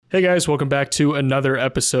Hey guys, welcome back to another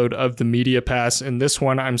episode of the Media Pass. In this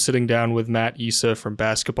one, I'm sitting down with Matt Issa from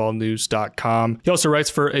basketballnews.com. He also writes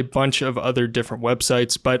for a bunch of other different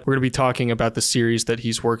websites, but we're going to be talking about the series that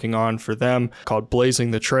he's working on for them called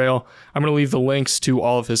Blazing the Trail. I'm going to leave the links to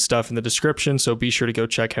all of his stuff in the description, so be sure to go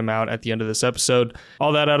check him out at the end of this episode.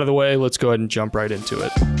 All that out of the way, let's go ahead and jump right into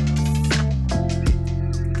it.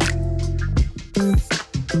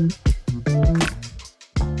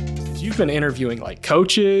 You've been interviewing like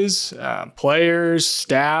coaches, players,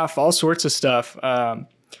 staff, all sorts of stuff.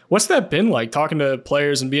 What's that been like, talking to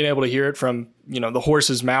players and being able to hear it from, the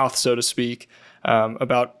horse's mouth, so to speak,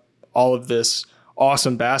 about all of this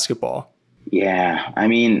awesome basketball? Yeah, I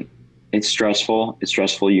mean, it's stressful. It's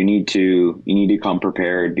stressful. You need to come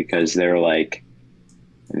prepared because obviously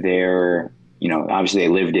they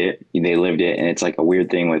lived it. And it's like a weird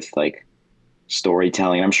thing with like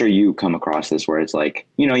storytelling. I'm sure you come across this where it's like,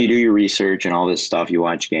 you do your research and all this stuff, you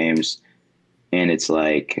watch games and it's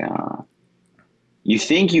like, you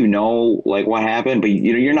think like what happened, but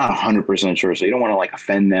you're not 100% sure. So you don't want to like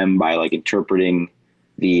offend them by like interpreting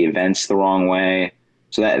the events the wrong way.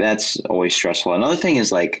 So that's always stressful. Another thing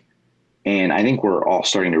is like, and I think we're all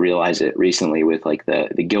starting to realize it recently with like the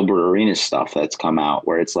Gilbert Arenas stuff that's come out,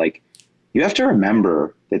 where it's like, you have to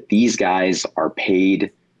remember that these guys are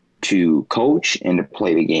paid to coach and to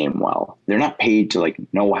play the game well. They're not paid to like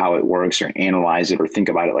know how it works or analyze it or think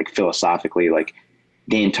about it like philosophically. Like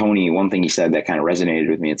D'Antoni, one thing he said that kind of resonated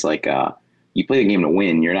with me. It's like you play the game to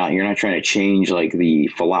win. You're not trying to change like the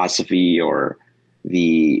philosophy or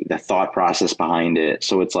the thought process behind it.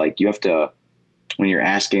 So it's like you have to, when you're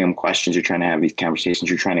asking them questions, you're trying to have these conversations,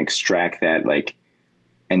 you're trying to extract that like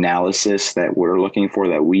analysis that we're looking for,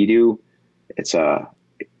 that we do.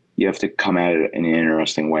 You have to come at it in an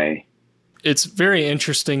interesting way. It's very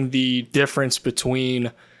interesting, the difference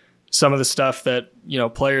between some of the stuff that,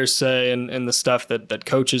 players say and the stuff that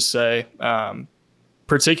coaches say,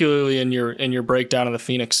 particularly in your breakdown of the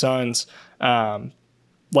Phoenix Suns.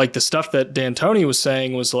 Like the stuff that D'Antoni was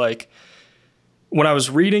saying was like, when I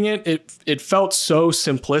was reading it felt so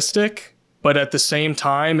simplistic, but at the same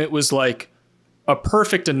time, it was like a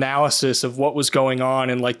perfect analysis of what was going on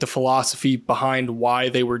and like the philosophy behind why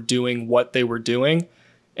they were doing what they were doing.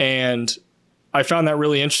 And I found that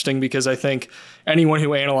really interesting because I think anyone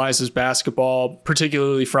who analyzes basketball,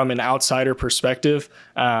 particularly from an outsider perspective,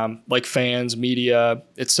 like fans, media,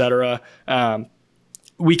 etc.,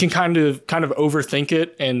 we can kind of overthink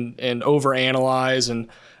it and overanalyze and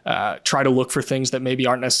try to look for things that maybe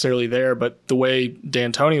aren't necessarily there. But the way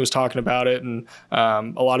D'Antoni was talking about it and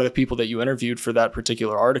a lot of the people that you interviewed for that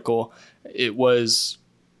particular article, it was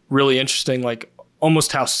really interesting, like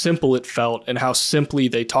almost how simple it felt and how simply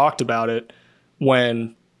they talked about it,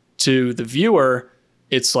 when to the viewer,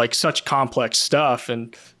 it's like such complex stuff,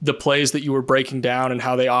 and the plays that you were breaking down and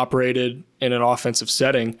how they operated in an offensive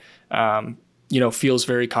setting, feels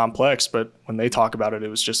very complex. But when they talk about it, it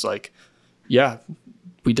was just like, yeah,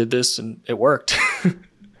 we did this and it worked.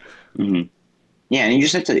 Mm-hmm. Yeah. And you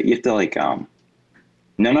have to like,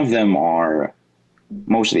 none of them are,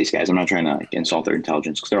 most of these guys, I'm not trying to like insult their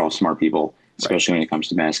intelligence because they're all smart people, especially when it comes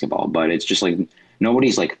to basketball, but it's just like,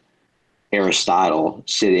 nobody's like Aristotle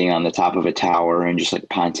sitting on the top of a tower and just like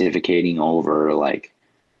pontificating over like,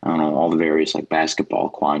 I don't know, all the various like basketball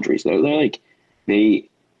quandaries. They're like, they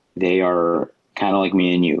are kind of like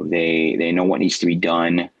me and you. They know what needs to be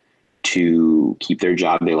done to keep their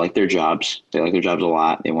job. They like their jobs. They like their jobs a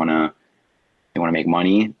lot. They want to make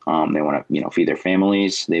money. They want to, feed their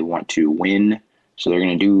families. They want to win. So they're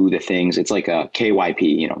going to do the things. It's like a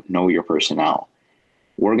KYP, know your personnel.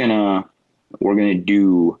 We're going to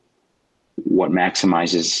do what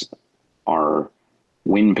maximizes our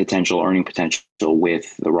win potential, earning potential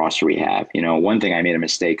with the roster we have. One thing I made a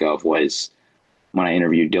mistake of was when I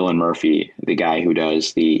interviewed Dylan Murphy, the guy who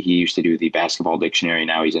he used to do the basketball dictionary.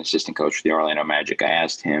 Now he's an assistant coach for the Orlando Magic. I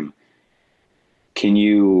asked him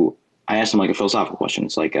like a philosophical question.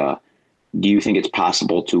 It's like, do you think it's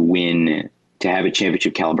possible to have a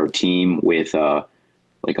championship caliber team with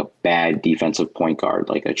like a bad defensive point guard,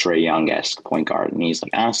 like a Trae Young-esque point guard? And he's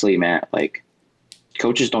like, honestly, Matt, like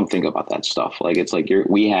coaches don't think about that stuff. Like, it's like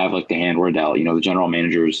we have like the hand we're dealt, the general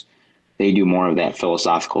managers, they do more of that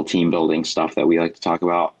philosophical team building stuff that we like to talk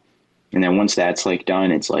about. And then once that's like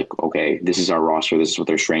done, it's like, okay, this is our roster. This is what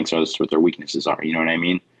their strengths are. This is what their weaknesses are. You know what I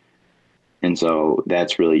mean? And so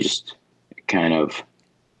that's really just kind of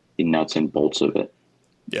the nuts and bolts of it.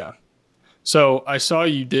 Yeah. So I saw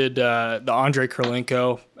you did the Andre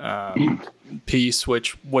Kirilenko piece,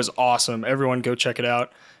 which was awesome. Everyone go check it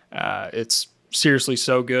out. It's seriously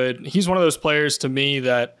so good. He's one of those players to me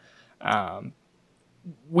that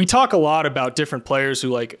we talk a lot about different players who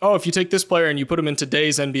like, oh, if you take this player and you put them in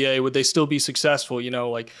today's NBA, would they still be successful? You know,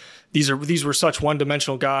 like these were such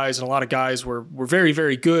one-dimensional guys, and a lot of guys were very,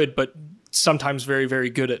 very good, but sometimes very, very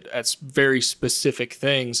good at very specific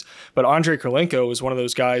things. But Andrei Kirilenko is one of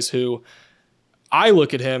those guys who I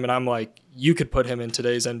look at him and I'm like, you could put him in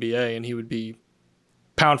today's NBA and he would be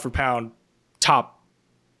pound for pound top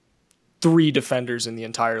 3 defenders in the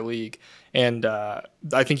entire league. And I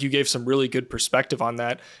think you gave some really good perspective on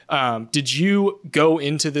that. Did you go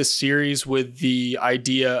into this series with the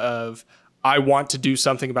idea of, I want to do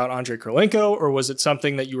something about Andrei Kirilenko, or was it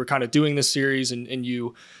something that you were kind of doing this series and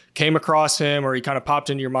you came across him, or he kind of popped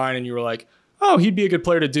into your mind and you were like, oh, he'd be a good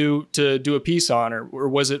player to do a piece on, or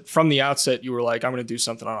was it from the outset you were like, I'm going to do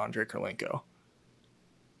something on Andrei Kirilenko?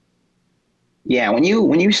 Yeah, when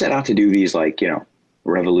you set out to do these, like, you know,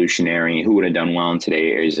 revolutionary, who would have done well in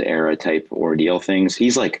today's era type ordeal things,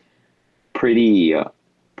 he's like pretty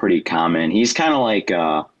common. He's kind of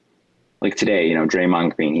like today, you know,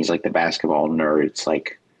 Draymond Green. He's like the basketball nerd. It's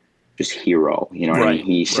like just hero. You know what I mean?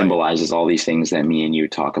 He symbolizes all these things that me and you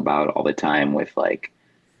talk about all the time with, like,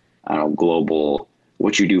 I don't know, global,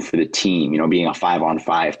 what you do for the team, you know, being a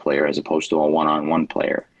 5-on-5 player as opposed to a 1-on-1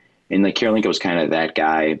 player. And like Kirilenko was kind of that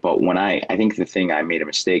guy. But when I think the thing I made a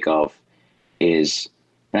mistake of is,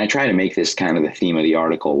 and I try to make this kind of the theme of the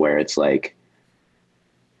article, where it's like,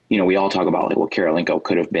 you know, we all talk about like what Kirilenko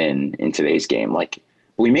could have been in today's game. Like,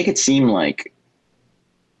 we make it seem like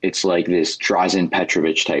it's like this Drazen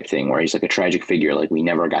Petrovic type thing where he's like a tragic figure. Like, we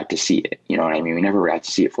never got to see it. You know what I mean? We never got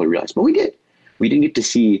to see it fully realized, but we did. We didn't get to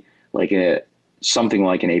see like something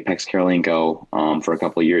like an Apex Kirilenko for a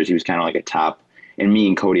couple of years. He was kind of like a top, and me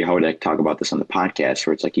and Cody Hodek talk about this on the podcast,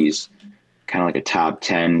 where it's like he's kind of like a top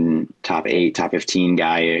 10, top 8, top 15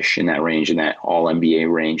 guy-ish in that range, in that all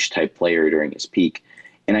NBA range type player during his peak.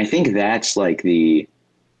 And I think that's like okay,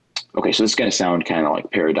 so this is going to sound kind of like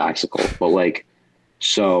paradoxical, but like,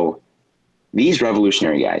 so these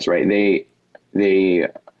revolutionary guys, right? They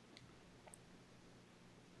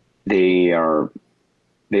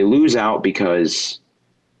lose out because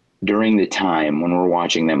during the time when we're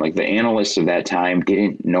watching them, like the analysts of that time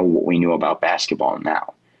didn't know what we knew about basketball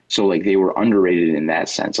now. So like they were underrated in that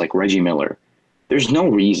sense. Like Reggie Miller, there's no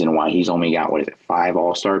reason why he's only got, 5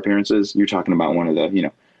 All-Star appearances. You're talking about one of the, you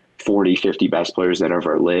know, 40, 50 best players that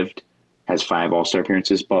ever lived, has 5 All-Star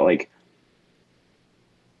appearances. But like,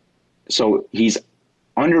 so he's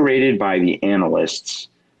underrated by the analysts,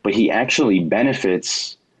 but he actually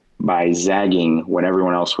benefits by zagging when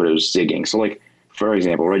everyone else would have zigging. So like, for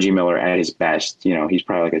example, Reggie Miller at his best, you know, he's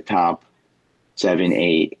probably like a top 7,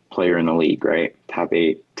 8 player in the league, right? Top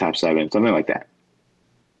 8, top 7, something like that.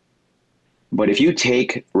 But if you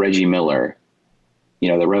take Reggie Miller, you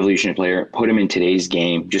know, the revolutionary player, put him in today's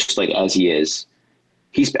game, just like as he is,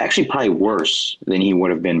 he's actually probably worse than he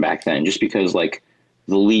would have been back then, just because like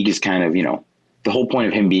the league is kind of, you know, the whole point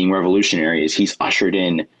of him being revolutionary is he's ushered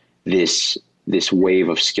in this wave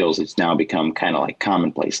of skills that's now become kind of like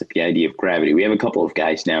commonplace, like the idea of gravity. We have a couple of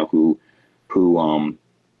guys now who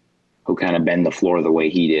kind of bend the floor the way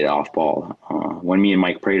he did off ball. When me and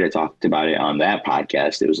Mike Prada talked about it on that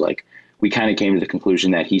podcast, it was like we kind of came to the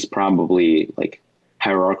conclusion that he's probably like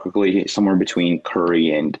hierarchically somewhere between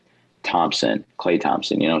Curry and Klay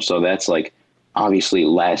Thompson, you know? So that's like obviously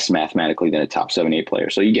less mathematically than a top 7, 8 player.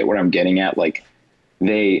 So you get what I'm getting at? Like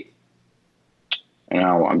I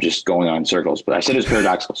know I'm just going on in circles, but I said it was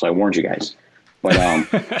paradoxical, so I warned you guys. But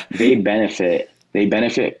they benefit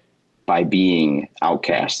by being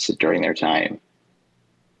outcasts during their time.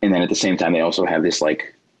 And then at the same time, they also have this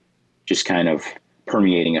like just kind of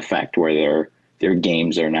permeating effect where their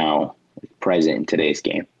games are now present in today's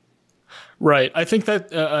game. Right. I think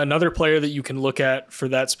that another player that you can look at for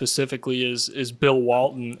that specifically is Bill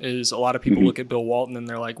Walton. Is a lot of people look at Bill Walton and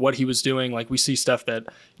they're like, what he was doing. Like we see stuff that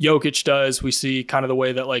Jokic does. We see kind of the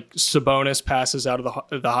way that like Sabonis passes out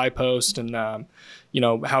of the high post, and you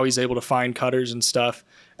know how he's able to find cutters and stuff.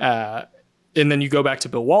 And then you go back to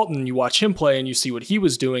Bill Walton and you watch him play and you see what he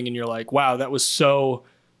was doing, and you're like, wow, that was so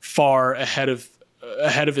far ahead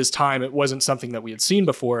of his time. It wasn't something that we had seen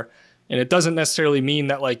before. And it doesn't necessarily mean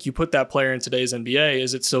that like you put that player in today's NBA,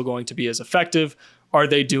 is it still going to be as effective? Are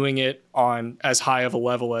they doing it on as high of a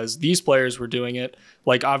level as these players were doing it?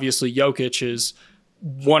 Like obviously Jokic is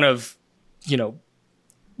one of, you know,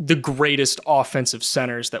 the greatest offensive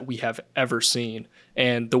centers that we have ever seen.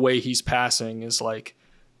 And the way he's passing is like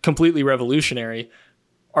completely revolutionary.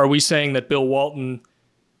 Are we saying that Bill Walton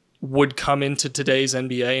would come into today's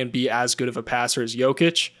NBA and be as good of a passer as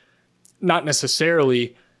Jokic? Not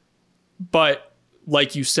necessarily. But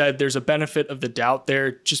like you said, there's a benefit of the doubt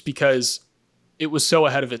there, just because it was so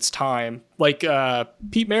ahead of its time. Like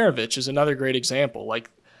Pete Maravich is another great example. Like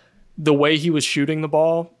the way he was shooting the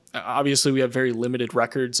ball, obviously we have very limited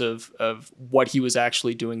records of what he was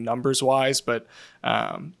actually doing numbers wise, but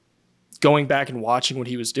going back and watching what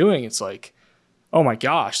he was doing, it's like, oh my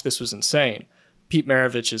gosh, this was insane. Pete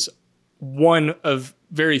Maravich is one of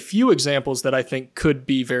very few examples that I think could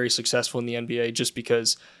be very successful in the NBA, just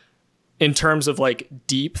because in terms of like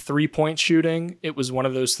deep 3-point shooting, it was one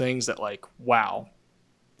of those things that like, wow,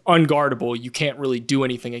 unguardable. You can't really do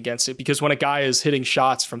anything against it, because when a guy is hitting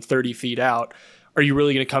shots from 30 feet out, are you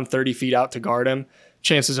really going to come 30 feet out to guard him?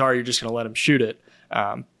 Chances are you're just going to let him shoot it.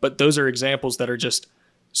 But those are examples that are just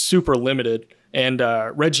super limited. And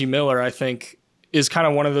Reggie Miller, I think, is kind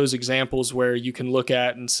of one of those examples where you can look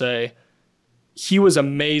at and say, he was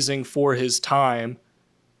amazing for his time,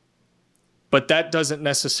 but that doesn't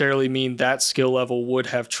necessarily mean that skill level would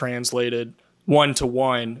have translated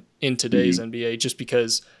 1-to-1 in today's NBA, just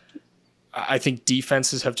because I think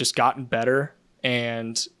defenses have just gotten better,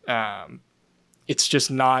 and it's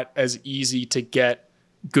just not as easy to get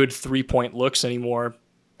good 3-point looks anymore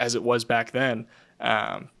as it was back then,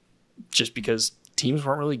 just because teams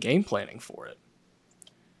weren't really game planning for it.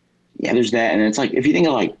 Yeah, there's that. And it's like, if you think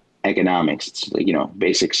of like economics, it's like,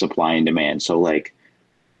 basic supply and demand. So like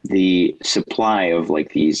the supply of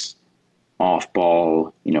like these off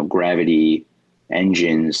ball, gravity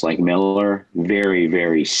engines like Miller, very,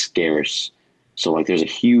 very scarce. So like there's a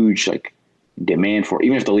huge like demand for,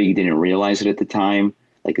 even if the league didn't realize it at the time,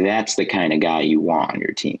 like that's the kind of guy you want on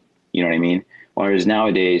your team. You know what I mean? Whereas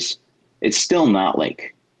nowadays, it's still not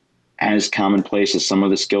like as commonplace as some of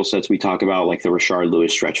the skill sets we talk about, like the Rashard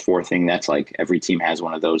Lewis stretch 4 thing. That's like every team has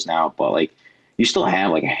one of those now, but like you still have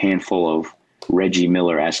like a handful of Reggie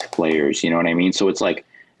Miller-esque players, you know what I mean? So it's like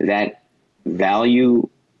that value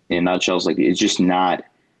in a nutshell is like, it's just not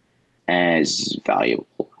as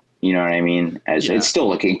valuable, you know what I mean? It's still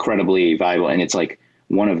like incredibly valuable. And it's like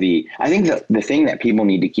I think the thing that people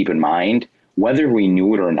need to keep in mind, whether we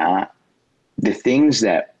knew it or not, the things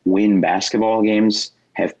that win basketball games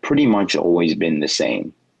have pretty much always been the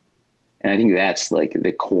same. And I think that's like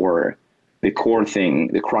the core thing,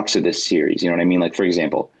 the crux of this series. You know what I mean? Like, for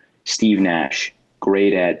example, Steve Nash,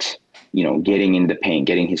 great at, getting in the paint,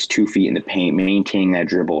 getting his 2 feet in the paint, maintaining that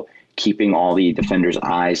dribble, keeping all the defenders'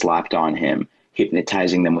 eyes locked on him,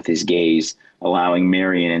 hypnotizing them with his gaze, allowing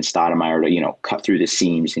Marion and Stoudemire to, cut through the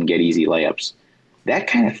seams and get easy layups. That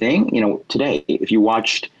kind of thing, today, if you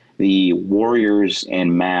watched the Warriors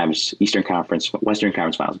and Mavs Western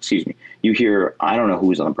Conference Finals, you hear, I don't know who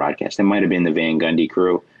was on the broadcast. It might have been the Van Gundy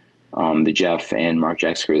crew, the Jeff and Mark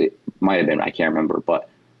Jackson crew. It might have been, I can't remember, but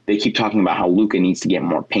they keep talking about how Luka needs to get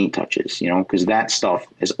more paint touches, because that stuff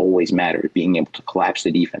has always mattered, being able to collapse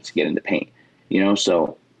the defense to get in the paint,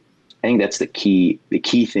 so I think that's the key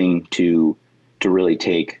thing to really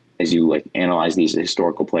take as you like analyze these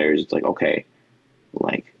historical players. It's like, okay,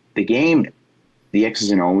 like the game, the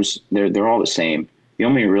X's and O's, they're all the same. The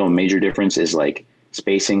only real major difference is like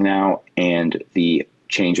spacing now and the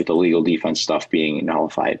change with the legal defense stuff being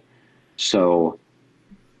nullified. So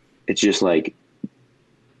it's just like,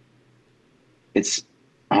 it's,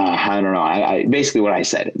 I don't know. I basically what I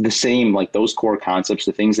said, the same, like those core concepts,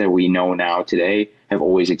 the things that we know now today have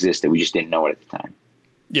always existed. We just didn't know it at the time.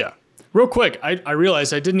 Yeah. Real quick, I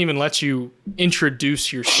realized I didn't even let you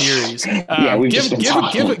introduce your series. Yeah, we've just been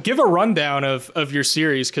talking. Give a rundown of your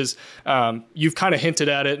series, because you've kind of hinted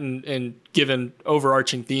at it and given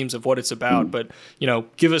overarching themes of what it's about. But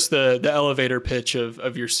give us the elevator pitch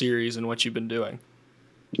of your series and what you've been doing.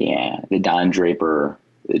 Yeah, the Don Draper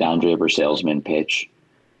salesman pitch.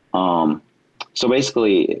 So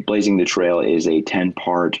basically, Blazing the Trail is a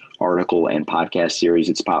 10-part article and podcast series.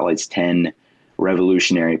 It spotlights 10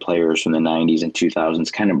 revolutionary players from the 90s and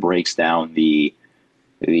 2000s, kind of breaks down the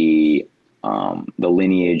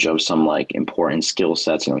lineage of some like important skill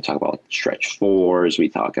sets. We talk about like stretch fours. We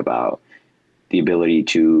talk about the ability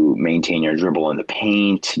to maintain your dribble in the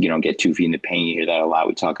paint, get 2 feet in the paint. You hear that a lot.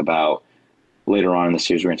 We talk about later on in the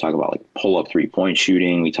series, we're going to talk about like pull up 3-point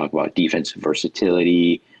shooting. We talk about defensive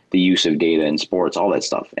versatility, the use of data in sports, all that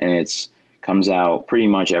stuff. And it's comes out pretty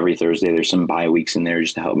much every Thursday. There's some bye weeks in there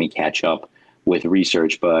just to help me catch up with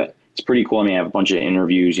research, but it's pretty cool. I mean, I have a bunch of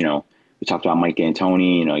interviews. We talked about Mike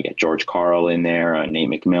D'Antoni. You got George Karl in there, Nate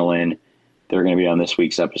McMillan. They're going to be on this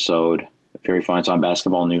week's episode. Very fun. It's on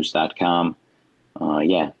basketballnews.com.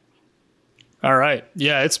 Yeah. All right.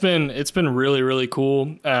 Yeah, it's been really, really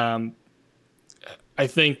cool. I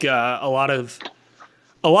think a lot of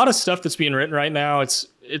stuff that's being written right now,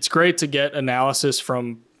 it's great to get analysis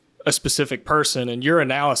from a specific person, and your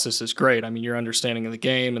analysis is great. I mean, your understanding of the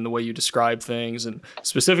game and the way you describe things, and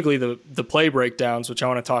specifically the play breakdowns, which I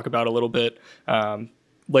want to talk about a little bit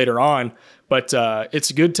later on. But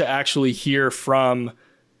it's good to actually hear from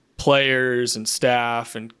players and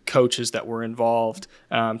staff and coaches that were involved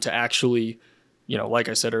to actually, like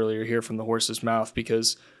I said earlier, hear from the horse's mouth,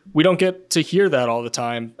 because we don't get to hear that all the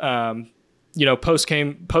time.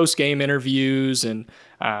 Post-game interviews and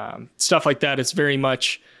stuff like that. It's very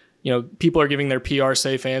much, people are giving their PR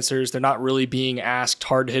safe answers. They're not really being asked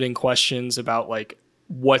hard-hitting questions about like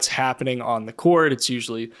what's happening on the court. It's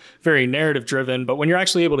usually very narrative driven. But when you're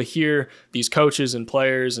actually able to hear these coaches and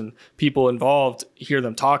players and people involved, hear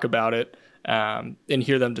them talk about it and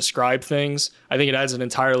hear them describe things, I think it adds an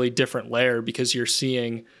entirely different layer, because you're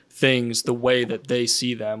seeing things the way that they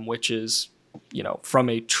see them, which is, from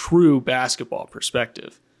a true basketball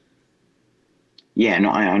perspective. Yeah,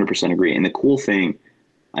 no, I 100% agree. And the cool thing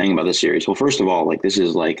I think about this series, well, first of all, like this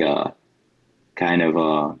is like a kind of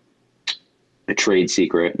a trade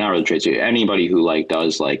secret, not really trade secret. Anybody who like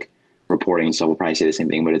does like reporting and stuff will probably say the same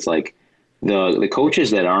thing, but it's like the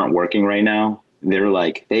coaches that aren't working right now, they're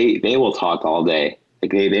like, they will talk all day.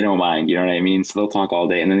 Like they don't mind, you know what I mean? So they'll talk all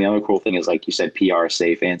day. And then the other cool thing is, like you said, PR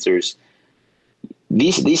safe answers.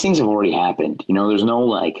 These things have already happened. There's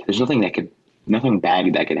nothing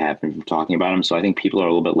bad that could happen from talking about them. So I think people are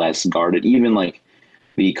a little bit less guarded. Even like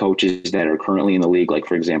the coaches that are currently in the league, like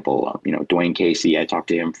for example, Dwayne Casey. I talked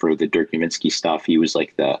to him for the Dirk Nowitzki stuff. He was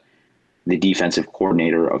like the defensive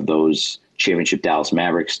coordinator of those championship Dallas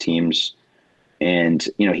Mavericks teams, and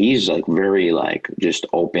he's like very like just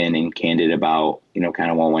open and candid about kind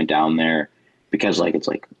of what went down there. Because like, it's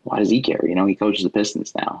like, why does he care? He coaches the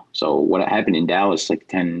Pistons now. So what happened in Dallas like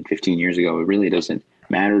 10, 15 years ago, it really doesn't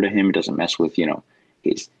matter to him. It doesn't mess with,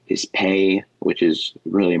 his pay, which is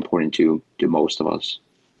really important to most of us.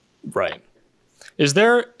 Right. Has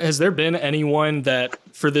there been anyone that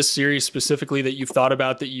for this series specifically that you've thought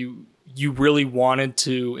about that you really wanted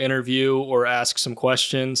to interview or ask some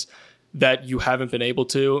questions that you haven't been able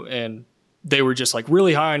to, and they were just like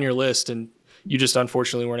really high on your list and you just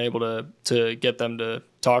unfortunately weren't able to get them to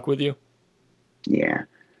talk with you? Yeah.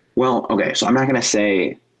 Well, okay. So I'm not going to say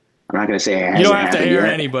it hasn't You don't have to air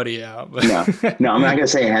yet. anybody out. But. No, I'm not going to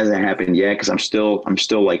say it hasn't happened yet, because I'm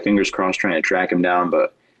still like fingers crossed trying to track him down.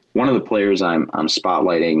 But one of the players I'm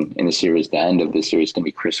spotlighting in the series, the end of the series, is going to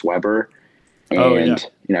be Chris Webber. And,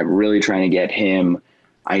 I'm really trying to get him.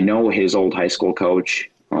 I know his old high school coach.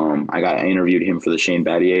 I interviewed him for the Shane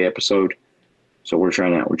Battier episode. So we're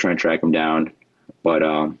trying to track him down. But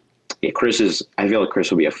yeah, I feel like Chris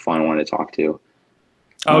will be a fun one to talk to.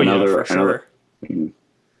 For sure.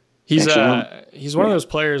 He's one of Yeah. those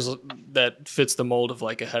players that fits the mold of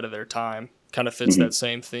like ahead of their time, kind of fits that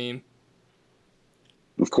same theme.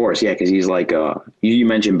 Of course, yeah, because he's like you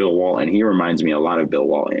mentioned Bill Walton. He reminds me a lot of Bill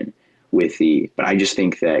Walton but I just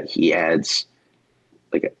think that he adds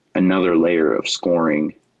like another layer of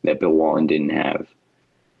scoring that Bill Walton didn't have.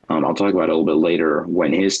 I'll talk about it a little bit later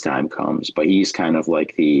when his time comes, but he's kind of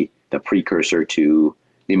like the precursor to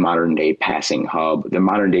the modern day passing hub, the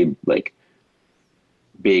modern day like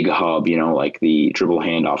big hub, like the dribble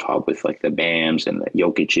handoff hub with like the Bams and the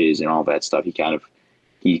Jokic's and all that stuff. He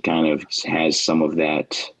kind of has some of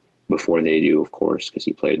that before they do, of course, because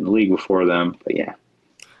he played in the league before them. But yeah.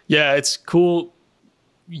 Yeah, it's cool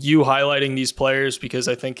you highlighting these players, because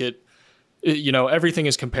I think everything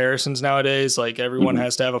is comparisons nowadays. Like everyone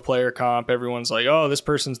has to have a player comp. Everyone's like, oh, this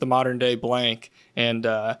person's the modern day blank. And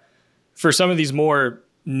for some of these more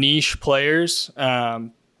niche players,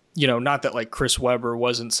 not that like Chris Webber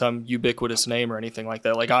wasn't some ubiquitous name or anything like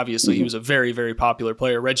that. Like obviously he was a very, very popular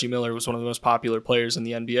player. Reggie Miller was one of the most popular players in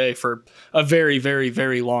the NBA for a very, very,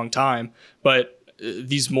 very long time. But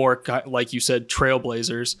these more, like you said,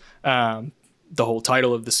 trailblazers, the whole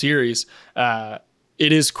title of the series,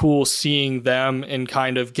 it is cool seeing them and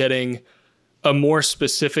kind of getting a more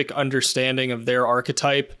specific understanding of their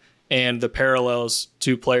archetype and the parallels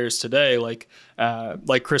to players today. Like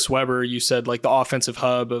Chris Webber, you said like the offensive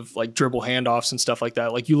hub of like dribble handoffs and stuff like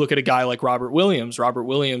that. Like you look at a guy like Robert Williams. Robert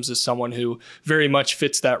Williams is someone who very much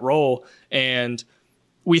fits that role. And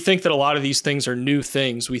we think that a lot of these things are new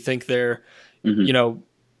things. We think they're,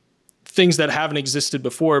 things that haven't existed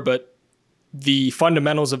before, but the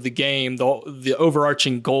fundamentals of the game, the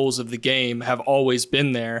overarching goals of the game have always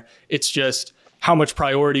been there. It's just how much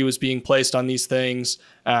priority was being placed on these things,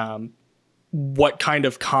 what kind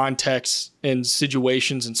of context and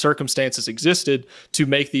situations and circumstances existed to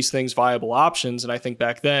make these things viable options. And I think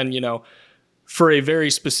back then, for a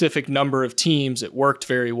very specific number of teams, it worked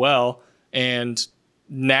very well. And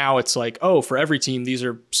now it's like, oh, for every team, these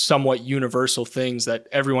are somewhat universal things that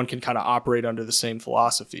everyone can kind of operate under the same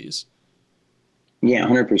philosophies. Yeah,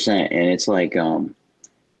 100%. And it's like,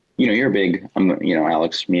 you're a big,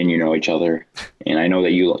 Alex, me and you know each other, and I know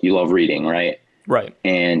that you love reading, right? Right.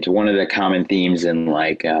 And one of the common themes in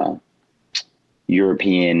like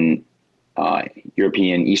European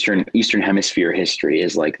Eastern Hemisphere history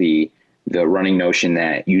is like the running notion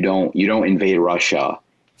that you don't invade Russia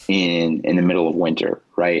in the middle of winter,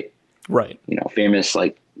 right? Right. Famous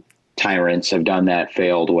like tyrants have done that,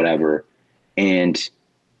 failed, whatever, and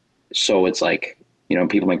so it's like,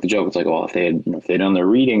 people make the joke. It's like, well, if they'd done their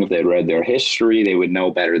reading, if they'd read their history, they would know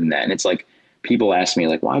better than that. And it's like, people ask me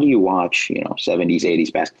like, why do you watch, 70s,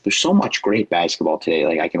 80s basketball? There's so much great basketball today.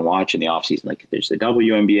 Like I can watch in the off season, like there's the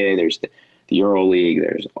WNBA, there's the Euro League,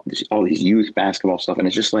 there's all these youth basketball stuff. And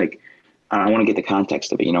it's just like, I want to get the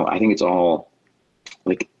context of it. I think it's all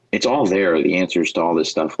there. The answers to all this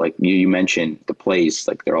stuff. Like you mentioned the plays,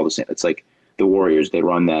 like they're all the same. It's like the Warriors, they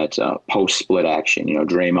run that post split action,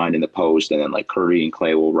 Draymond in the post, and then like Curry and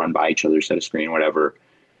Clay will run by each other, set a screen, whatever.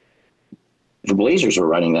 The Blazers were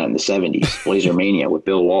running that in the 70s, Blazer Mania with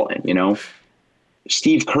Bill Walton,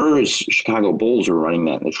 Steve Kerr's Chicago Bulls were running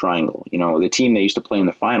that in the triangle. The team they used to play in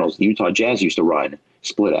the finals, the Utah Jazz used to run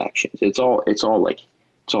split actions. It's all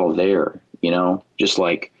there, just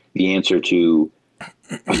like the answer to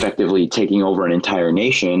effectively taking over an entire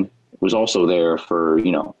nation was also there for,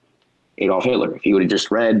 Adolf Hitler. If he would have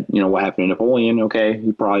just read, what happened to Napoleon, okay,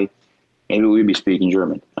 maybe we'd be speaking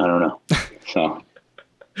German. I don't know. So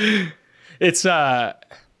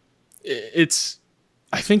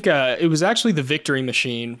I think it was actually The Victory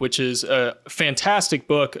Machine, which is a fantastic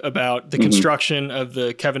book about the construction of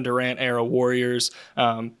the Kevin Durant era Warriors.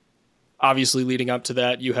 Obviously, leading up to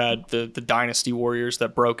that, you had the Dynasty Warriors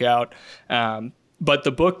that broke out. But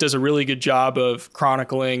the book does a really good job of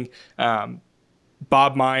chronicling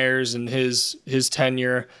Bob Myers and his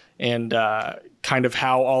tenure and kind of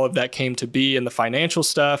how all of that came to be and the financial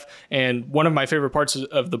stuff. And one of my favorite parts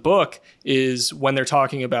of the book is when they're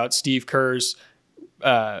talking about Steve Kerr's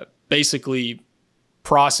basically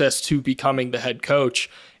process to becoming the head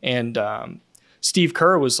coach. And Steve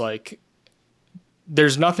Kerr was like,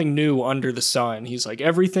 there's nothing new under the sun. He's like,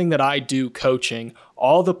 everything that I do coaching,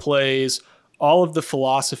 all the plays, all of the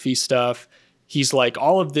philosophy stuff, he's like,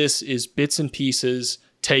 all of this is bits and pieces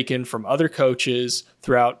taken from other coaches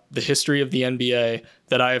throughout the history of the NBA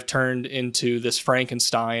that I have turned into this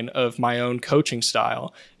Frankenstein of my own coaching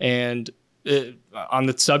style. And on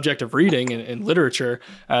the subject of reading and literature,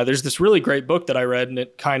 there's this really great book that I read, and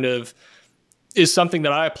it kind of is something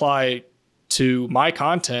that I apply to my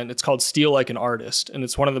content. It's called Steal Like an Artist, and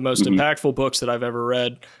it's one of the most impactful books that I've ever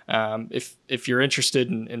read. If you're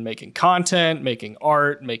interested in making content, making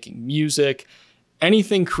art, making music,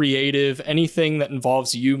 anything creative, anything that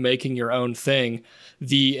involves you making your own thing,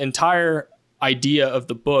 the entire idea of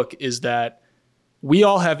the book is that we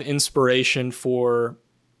all have inspiration for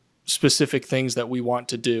specific things that we want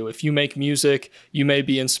to do. If you make music, you may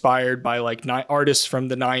be inspired by like artists from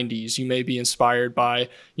the 90s. You may be inspired by,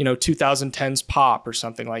 2010s pop or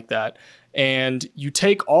something like that. And you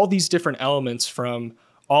take all these different elements from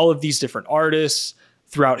all of these different artists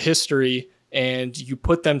throughout history, and you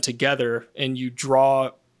put them together and you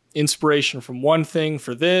draw inspiration from one thing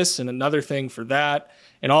for this and another thing for that.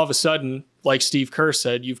 And all of a sudden, like Steve Kerr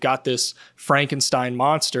said, you've got this Frankenstein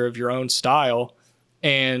monster of your own style.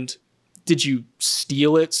 And did you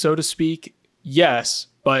steal it, so to speak? Yes,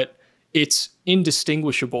 but it's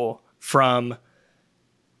indistinguishable from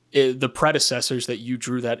the predecessors that you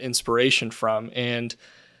drew that inspiration from. And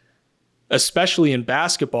especially in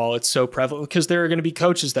basketball, it's so prevalent because there are going to be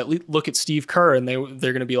coaches that look at Steve Kerr and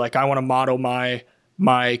they're going to be like, I want to model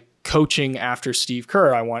my coaching after Steve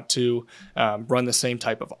Kerr. I want to run the same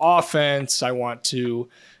type of offense. I want to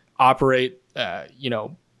operate,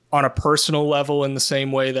 on a personal level in the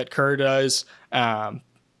same way that Kerr does.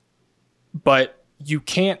 But you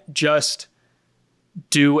can't just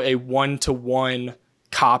do a one-to-one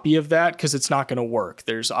copy of that because it's not going to work.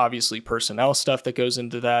 There's obviously personnel stuff that goes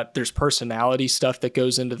into that. There's personality stuff that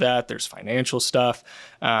goes into that. There's financial stuff.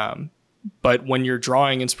 But when you're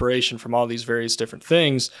drawing inspiration from all these various different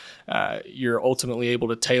things, you're ultimately able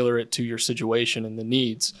to tailor it to your situation and the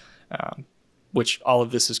needs. Which all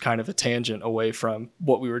of this is kind of a tangent away from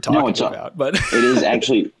what we were talking about, but it's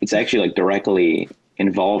actually like directly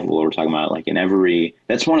involved with what we're talking about. Like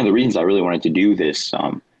that's one of the reasons I really wanted to do this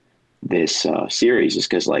series is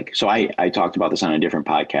because so I talked about this on a different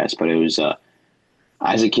podcast, but it was,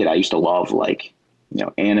 as a kid, I used to love like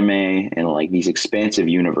anime and like these expansive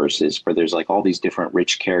universes where there's like all these different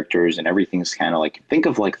rich characters and everything's kind of like, think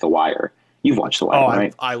of like The Wire. You've watched The Wire, Oh,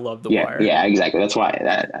 right? I love The Yeah, Wire. yeah, exactly. That's why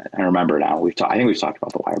I remember now. I think we've talked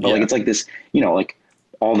about The Wire, but like Yeah. it's like this, like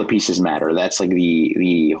all the pieces matter. That's like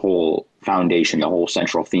the whole foundation, the whole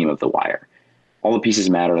central theme of The Wire. All the pieces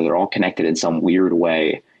matter. They're all connected in some weird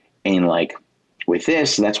way. And like with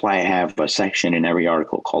this, that's why I have a section in every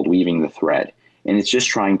article called Weaving the Thread. And it's just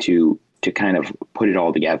trying to kind of put it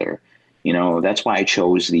all together. That's why I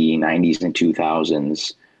chose the 90s and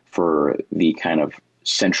 2000s for the kind of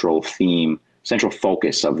central theme, central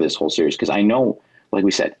focus of this whole series. Because I know, like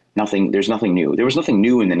we said, there's nothing new. There was nothing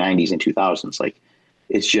new in the 90s and 2000s. Like,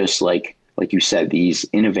 it's just like you said, these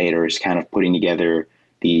innovators kind of putting together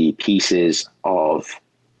the pieces of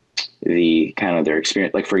the kind of their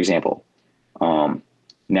experience. Like, for example,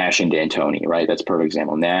 Nash and D'Antoni, right? That's a perfect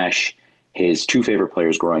example. Nash, his two favorite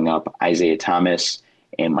players growing up, Isaiah Thomas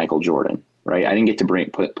and Michael Jordan, right? I didn't get to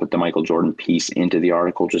put the Michael Jordan piece into the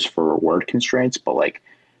article just for word constraints, but like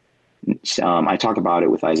I talk about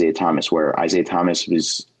it with Isaiah Thomas, where Isaiah Thomas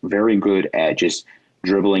was very good at just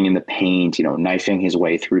dribbling in the paint, knifing his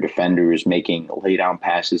way through defenders, making lay down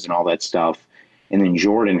passes and all that stuff. And then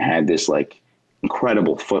Jordan had this like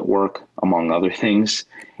incredible footwork, among other things.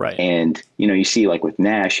 Right. And, you see like with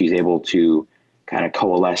Nash, he's able to kind of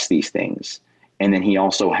coalesce these things. And then he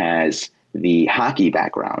also has the hockey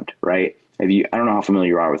background, right? I don't know how familiar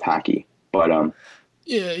you are with hockey, but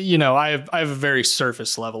yeah, I have a very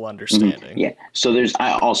surface level understanding. Yeah. So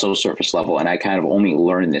I also surface level, and I kind of only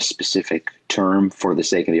learned this specific term for the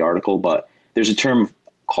sake of the article, but there's a term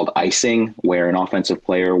called icing where an offensive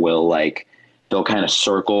player they'll kind of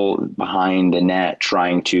circle behind the net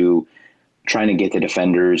trying to get the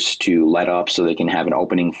defenders to let up so they can have an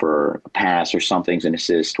opening for a pass or something, an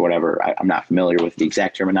assist, whatever. I'm not familiar with the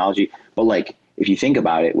exact terminology, but like if you think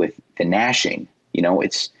about it with the nashing,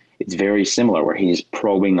 it's very similar where he's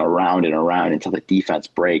probing around and around until the defense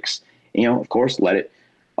breaks. Of course, let it.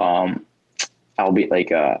 I'll be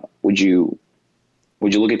like, would you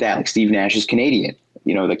look at that? Like Steve Nash is Canadian,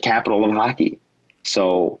 the capital of hockey.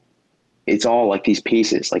 So it's all like these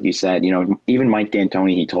pieces, like you said. Even Mike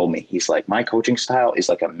D'Antoni, he told me, he's like, my coaching style is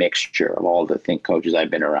like a mixture of all the coaches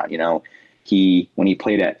I've been around. When he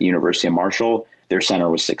played at the University of Marshall, their center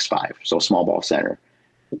was 6'5", so a small ball center.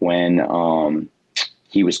 When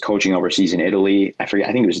he was coaching overseas in Italy, I forget,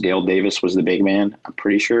 I think it was Dale Davis was the big man. I'm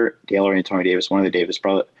pretty sure Dale or Antonio Davis, one of the Davis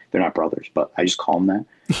brothers. They're not brothers, but I just call them that.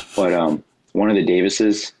 But one of the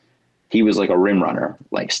Davises, he was like a rim runner,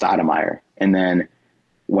 like Stoudemire. And then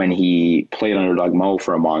when he played under Doug Moe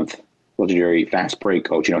for a month, was a very fast break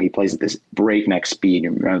coach. He plays at this breakneck speed.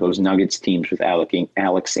 You remember those Nuggets teams with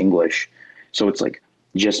Alex English. So it's like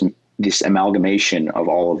just this amalgamation of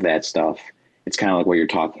all of that stuff. It's kind of like what you're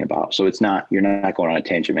talking about. So you're not going on a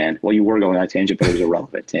tangent, man. Well, you were going on a tangent, but it was a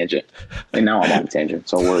relevant tangent. And now I'm on a tangent,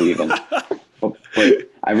 so we're even. But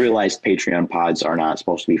I realized Patreon pods are not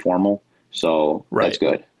supposed to be formal, so right. That's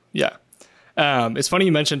good. Yeah. It's funny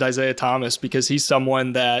you mentioned Isaiah Thomas because he's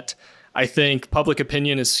someone that I think public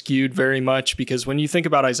opinion is skewed very much because when you think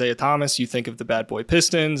about Isaiah Thomas, you think of the Bad Boy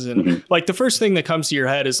Pistons. And like the first thing that comes to your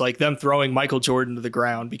head is like them throwing Michael Jordan to the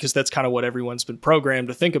ground because that's kind of what everyone's been programmed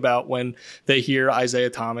to think about when they hear Isaiah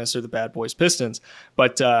Thomas or the Bad Boys Pistons.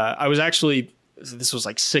 But this was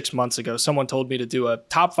like 6 months ago. Someone told me to do a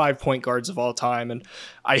top 5 point guards of all time. And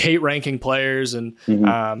I hate ranking players. And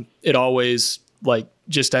it always like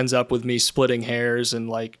just ends up with me splitting hairs and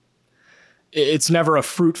like, it's never a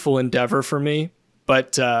fruitful endeavor for me,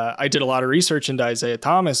 but I did a lot of research into Isaiah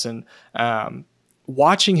Thomas and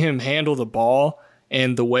watching him handle the ball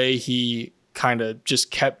and the way he kind of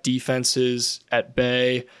just kept defenses at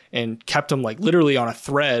bay and kept them like literally on a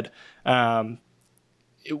thread.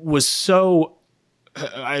 It was so,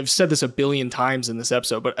 I've said this a billion times in this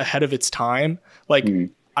episode, but ahead of its time. Like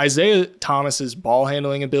Isaiah Thomas's ball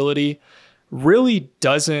handling ability really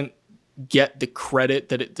doesn't get the credit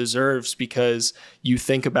that it deserves because you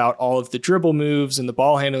think about all of the dribble moves and the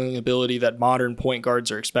ball handling ability that modern point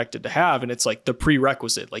guards are expected to have. And it's like the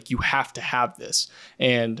prerequisite, like you have to have this.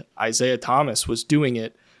 And Isaiah Thomas was doing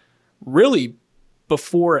it really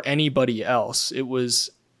before anybody else. It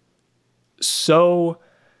was so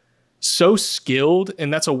skilled.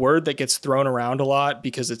 And that's a word that gets thrown around a lot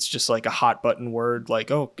because it's just like a hot button word. Like,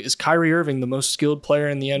 oh, is Kyrie Irving the most skilled player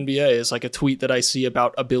in the NBA? Is like a tweet that I see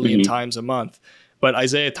about a billion times a month. But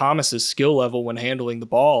Isaiah Thomas's skill level when handling the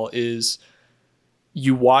ball is,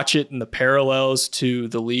 you watch it in the parallels to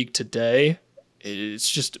the league today.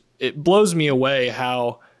 It blows me away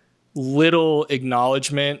how little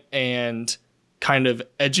acknowledgement and kind of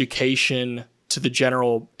education to the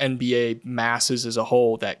general NBA masses as a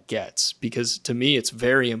whole that gets, because to me it's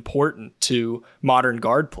very important to modern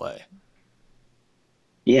guard play.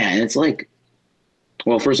 Yeah, and it's like,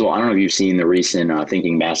 well, first of all, I don't know if you've seen the recent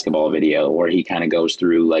Thinking Basketball video where he kind of goes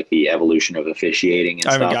through like the evolution of officiating and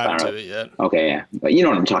I haven't stuff. gotten to it yet. Okay, yeah, but you know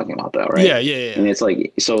what I'm talking about, though, right? Yeah. And it's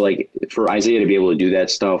like, so like for Isaiah to be able to do that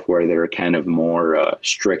stuff where they're kind of more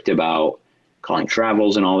strict about calling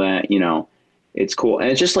travels and all that, you know, it's cool. And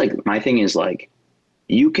it's just like, my thing is like,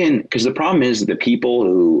 you can, because the problem is the people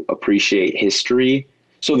who appreciate history.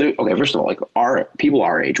 So okay, first of all, like people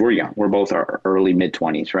our age, we're young, we're both our early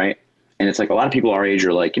mid-20s, right? And it's like a lot of people our age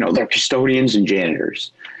are like, you know, they're custodians and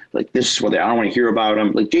janitors. Like, this is what I don't want to hear about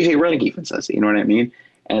them. Like JJ Redick even says it, you know what I mean?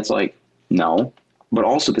 And it's like, no. But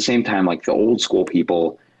also at the same time, like the old school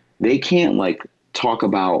people, they can't like talk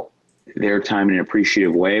about their time in an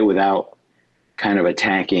appreciative way without kind of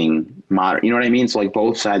attacking modern, you know what I mean? So like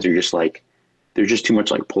both sides are just like, there's just too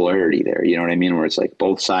much like polarity there. You know what I mean? Where it's like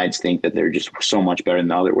both sides think that they're just so much better than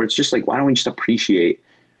the other, where it's just like, why don't we just appreciate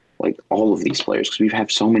like all of these players? Because we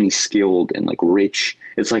have so many skilled and like rich.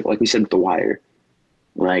 It's like we said with The Wire,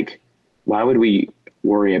 like, why would we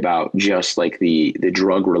worry about just like the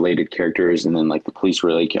drug related characters and then like the police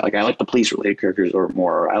related, like I like the police related characters or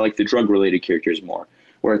more, or I like the drug related characters more,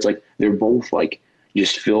 where it's like, they're both like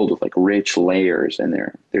just filled with like rich layers and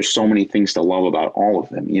there's so many things to love about all of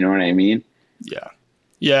them. You know what I mean?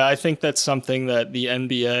 Yeah. I think that's something that the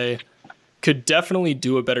NBA could definitely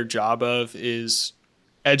do a better job of, is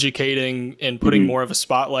educating and putting more of a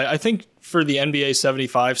spotlight. I think for the NBA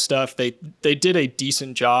 75 stuff, they did a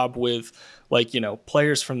decent job with like, you know,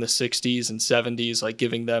 players from the 60s and 70s, like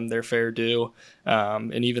giving them their fair due,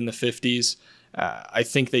 and even the 50s. I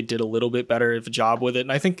think they did a little bit better of a job with it.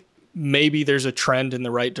 And I think maybe there's a trend in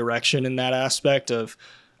the right direction in that aspect of,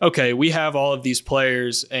 okay, we have all of these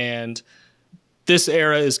players and this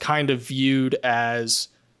era is kind of viewed as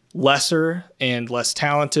lesser and less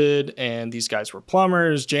talented, and these guys were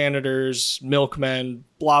plumbers, janitors, milkmen,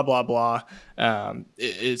 blah blah blah.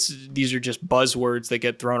 These are just buzzwords that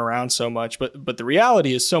get thrown around so much, but the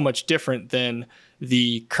reality is so much different than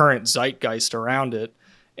the current zeitgeist around it.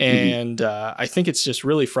 And I think it's just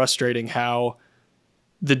really frustrating how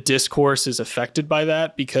the discourse is affected by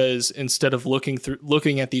that, because instead of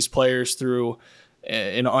looking at these players through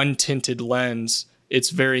an untinted lens,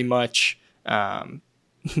 it's very much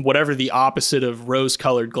whatever the opposite of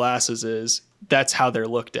rose-colored glasses is, that's how they're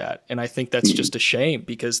looked at. And I think that's just a shame,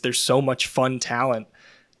 because there's so much fun talent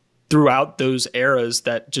throughout those eras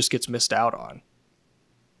that just gets missed out on.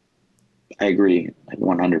 I agree, like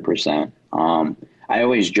 100%. I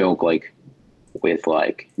always joke like with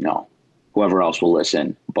like, you know, whoever else will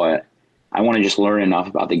listen, but I want to just learn enough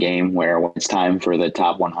about the game where when it's time for the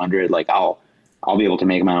top 100, like I'll be able to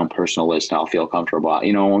make my own personal list and I'll feel comfortable.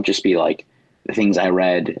 You know, it won't just be like the things I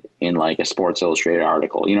read in like a Sports Illustrated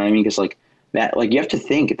article. You know what I mean? Because like that, like you have to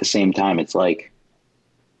think at the same time. It's like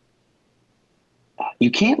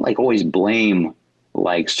you can't like always blame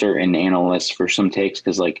like certain analysts for some takes,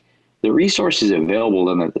 because like the resources available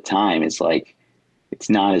to them at the time, it's like it's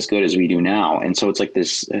not as good as we do now. And so it's like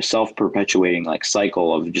this self-perpetuating like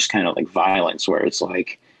cycle of just kind of like violence, where it's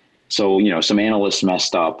like, so, you know, some analysts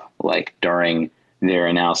messed up like during their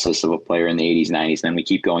analysis of a player in the 80s, 90s, and then we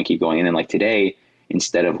keep going. And then like today,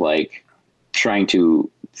 instead of like trying to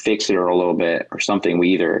fix it or a little bit or something, we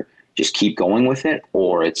either just keep going with it,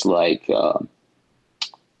 or it's like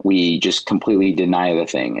we just completely deny the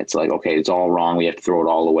thing. It's like, okay, it's all wrong. We have to throw it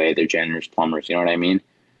all away. They're janitors, plumbers. You know what I mean?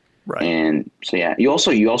 Right. And so, yeah, you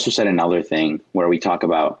also said another thing where we talk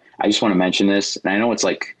about, I just want to mention this, and I know it's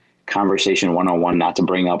like conversation 101, not to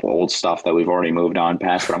bring up old stuff that we've already moved on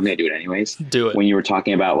past, but I'm going to do it anyways. Do it. When you were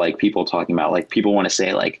talking about like people want to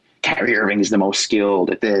say like Kyrie Irving is the most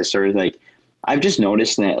skilled at this, or like, I've just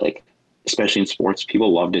noticed that like, especially in sports,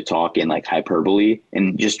 people love to talk in like hyperbole,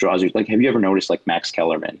 and just draws you like, have you ever noticed like Max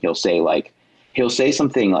Kellerman? He'll say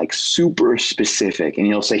something like super specific, and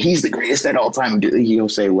he'll say he's the greatest at all time. He'll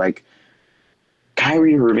say like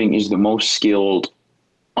Kyrie Irving is the most skilled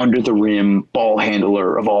under the rim ball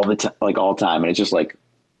handler of all time. And it's just like,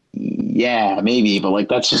 yeah, maybe, but like,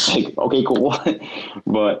 that's just like, okay, cool.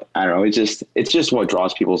 But I don't know. It's just what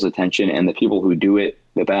draws people's attention, and the people who do it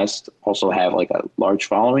the best also have like a large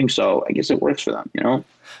following. So I guess it works for them, you know?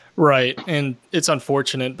 Right. And it's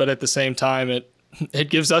unfortunate, but at the same time, it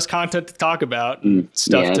gives us content to talk about and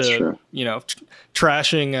stuff to, you know,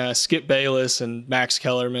 trashing Skip Bayless and Max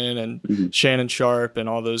Kellerman and Shannon Sharp and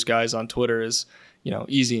all those guys on Twitter is, you know,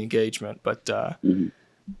 easy engagement. But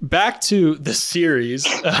back to the series.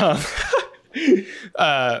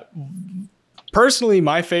 personally,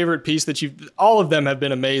 my favorite piece all of them have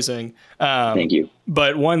been amazing. Thank you.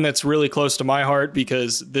 But one that's really close to my heart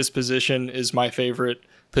because this position is my favorite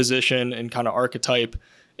position and kind of archetype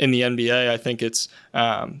in the NBA. I think it's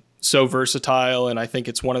so versatile, and I think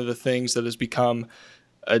it's one of the things that has become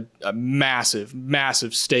a massive,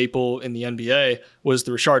 massive staple in the NBA was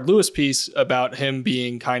the Rashard Lewis piece about him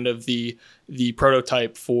being kind of the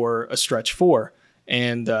prototype for a stretch four.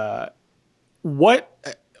 And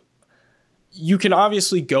what you can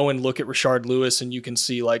obviously go and look at Rashard Lewis and you can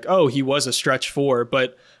see like, oh, he was a stretch four,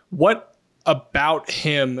 but what about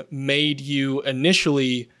him made you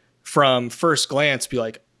initially from first glance be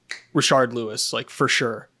like, Rashard Lewis, like for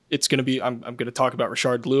sure it's going to be, I'm going to talk about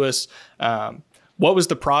Rashard Lewis. What was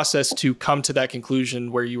the process to come to that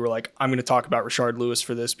conclusion where you were like, I'm going to talk about Rashard Lewis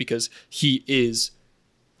for this because he is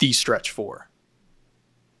the stretch four?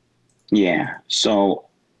 Yeah. So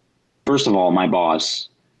first of all, my boss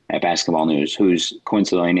at Basketball News, whose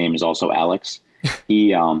coincidentally name is also Alex,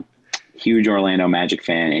 he, huge Orlando Magic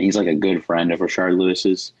fan, and he's like a good friend of Rashard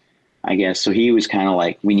Lewis's, I guess. So he was kind of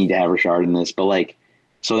like, we need to have Rashard in this, but like,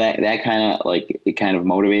 so that kind of like, it kind of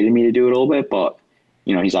motivated me to do it a little bit, but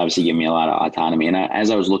you know, he's obviously giving me a lot of autonomy. And as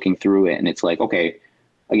I was looking through it, and it's like, okay,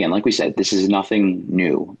 again, like we said, this is nothing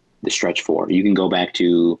new, the stretch four. You can go back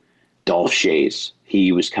to Dolph Schayes.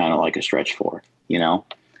 He was kind of like a stretch four, you know?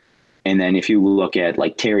 And then if you look at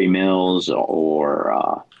like Terry Mills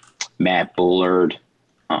or Matt Bullard,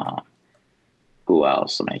 who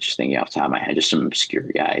else am I just thinking off the top of my head? Just some obscure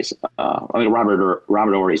guys. I mean, Robert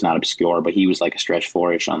Ory's not obscure, but he was like a stretch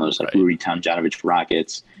four-ish on those like Rudy Tomjanovich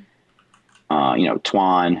Rockets. You know,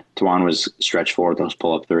 Twan was stretch four with those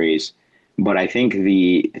pull-up threes. But I think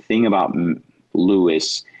the thing about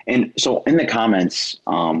Lewis, and so in the comments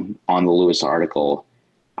on the Lewis article,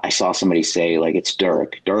 I saw somebody say, like, it's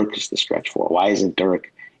Dirk. Dirk is the stretch four. Why isn't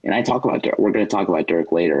Dirk? And I talk about Dirk. We're going to talk about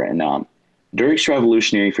Dirk later. And Dirk's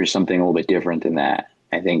revolutionary for something a little bit different than that.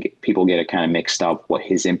 I think people get it kind of mixed up what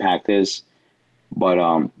his impact is. But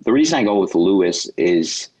the reason I go with Lewis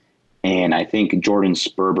is, and I think Jordan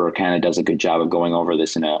Sperber kind of does a good job of going over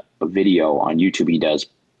this in a video on YouTube. He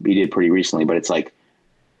did pretty recently, but it's like,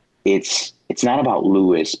 it's not about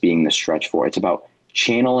Lewis being the stretch four. It's about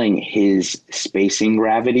channeling his spacing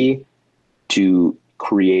gravity to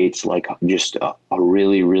create like just a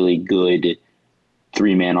really, really good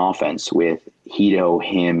three-man offense with Hedo,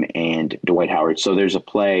 him, and Dwight Howard. So there's a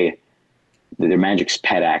play, their Magic's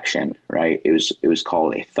pet action, right? It was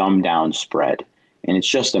called a thumb down spread. And it's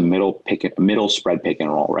just a middle spread pick and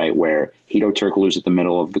roll, right? Where Hedo Turkoglu's at the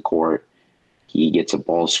middle of the court. He gets a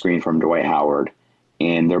ball screen from Dwight Howard,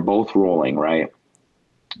 and they're both rolling, right?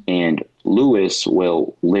 And Lewis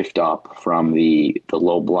will lift up from the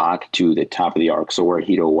low block to the top of the arc, so where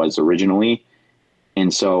Hedo was originally.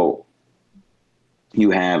 And so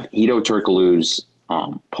you have Hedo Turkoglu's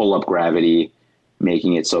pull-up gravity,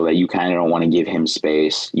 making it so that you kind of don't want to give him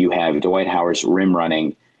space. You have Dwight Howard's rim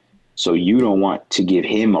running, so you don't want to give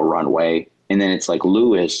him a runway. And then it's like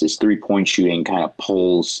Lewis's three-point shooting kind of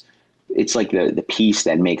pulls. It's like the piece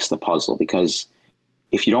that makes the puzzle, because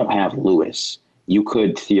if you don't have Lewis, you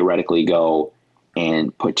could theoretically go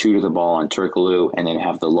and put two to the ball on Turkoglu and then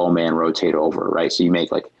have the low man rotate over, right? So you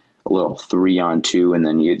make like a little 3-on-2, and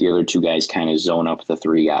then the other two guys kind of zone up the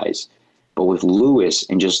three guys. But with Lewis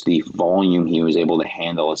and just the volume he was able to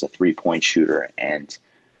handle as a three-point shooter, and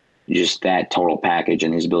just that total package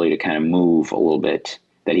and his ability to kind of move a little bit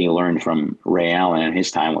that he learned from Ray Allen and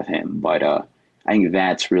his time with him. But I think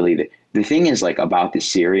that's really the thing is like about this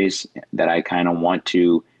series that I kind of want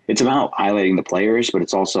to, it's about highlighting the players, but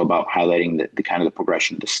it's also about highlighting the kind of the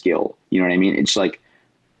progression of the skill. You know what I mean? It's like,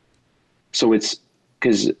 so it's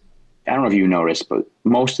because I don't know if you noticed, but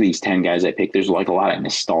most of these 10 guys I picked, there's like a lot of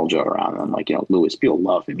nostalgia around them. Like, you know, Lewis, people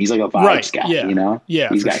love him. He's like a vibes guy, yeah. you know? Yeah,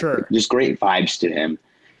 he's got sure. Just great vibes to him.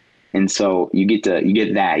 And so you get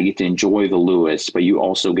to enjoy the Lewis, but you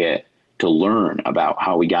also get to learn about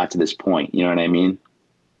how we got to this point. You know what I mean?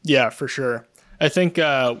 Yeah, for sure. I think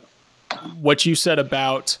what you said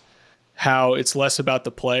about how it's less about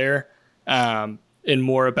the player and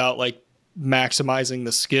more about like maximizing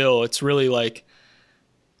the skill. It's really like,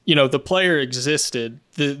 you know, the player existed.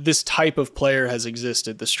 This type of player has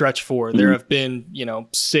existed. The stretch four. Mm-hmm. There have been, you know,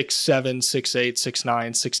 6'7", 6'8", 6'9",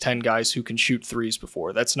 6'10" guys who can shoot threes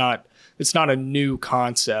before. It's not a new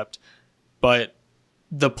concept, but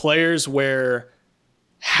the players where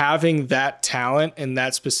having that talent and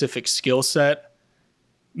that specific skill set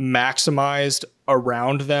maximized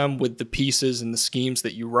around them with the pieces and the schemes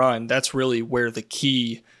that you run, that's really where the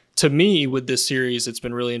key to me with this series, it's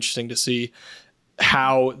been really interesting to see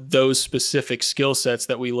how those specific skill sets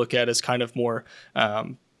that we look at as kind of more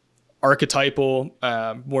archetypal,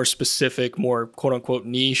 more specific, more quote unquote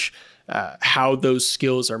niche, how those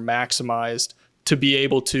skills are maximized to be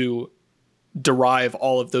able to derive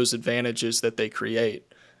all of those advantages that they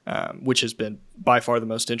create, which has been by far the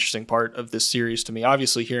most interesting part of this series to me.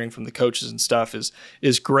 Obviously, hearing from the coaches and stuff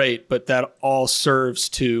is great, but that all serves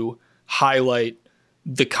to highlight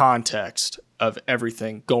the context of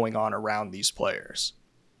everything going on around these players.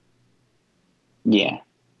 Yeah.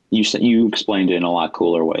 You explained it in a lot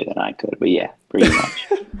cooler way than I could, but yeah, pretty much.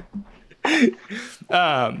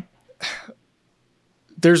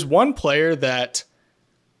 There's one player that,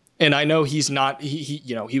 and I know he's not,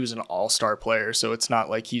 he was an all-star player, so it's not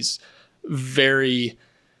like he's very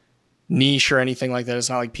niche or anything like that. It's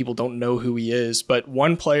not like people don't know who he is, but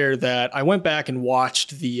one player that I went back and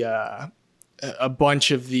watched a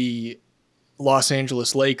bunch of the Los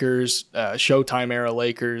Angeles Lakers, Showtime era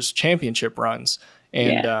Lakers championship runs.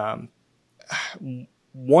 And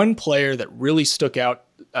one player that really stuck out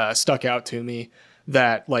to me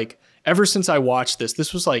that, like, ever since I watched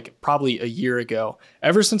this was like probably a year ago,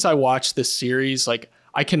 ever since I watched this series, like,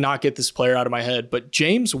 I cannot get this player out of my head, but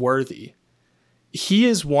James Worthy, he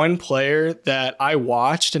is one player that I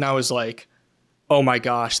watched and I was like, oh my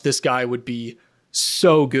gosh, this guy would be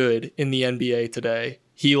so good in the NBA today.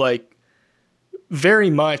 He, like, very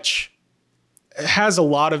much has a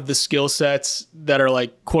lot of the skill sets that are,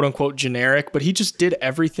 like, quote unquote generic, but he just did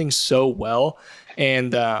everything so well.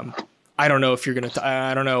 And I don't know if you're going to,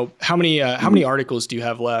 I don't know how many articles do you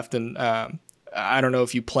have left? And I don't know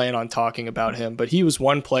if you plan on talking about him, but he was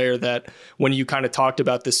one player that when you kind of talked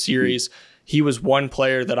about this series, he was one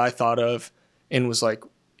player that I thought of and was like,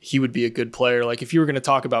 he would be a good player. Like, if you were going to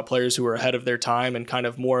talk about players who were ahead of their time and kind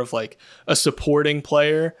of more of like a supporting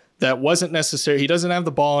player that wasn't necessary. He doesn't have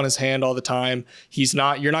the ball in his hand all the time.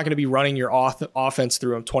 You're not going to be running your offense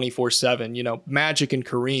through him 24/7. You know, Magic and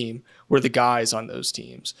Kareem were the guys on those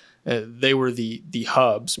teams. They were the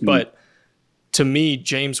hubs. Mm-hmm. But to me,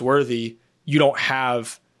 James Worthy, you don't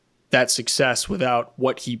have that success without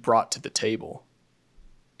what he brought to the table.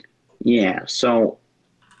 Yeah. So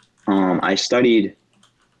I studied,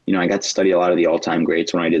 I got to study a lot of the all-time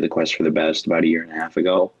greats when I did the Quest for the Best about a year and a half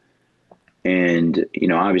ago. And,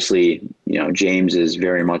 obviously, James is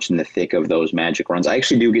very much in the thick of those Magic runs. I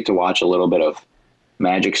actually do get to watch a little bit of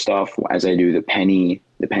Magic stuff as I do the Penny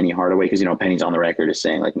Hardaway, because, Penny's on the record as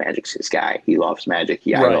saying, like, Magic's his guy. He loves Magic.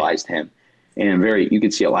 He idolized him. And you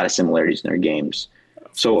could see a lot of similarities in their games.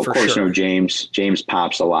 So, of course, sure. James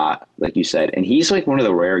pops a lot, like you said. And he's, like, one of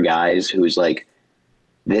the rare guys who's, like,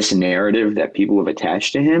 this narrative that people have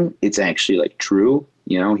attached to him, it's actually, like, true.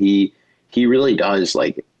 He really does,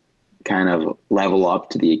 like, kind of level up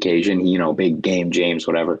to the occasion. Big game James,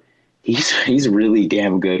 whatever. He's really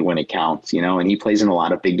damn good when it counts, and he plays in a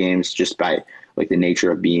lot of big games just by, like, the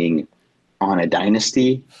nature of being on a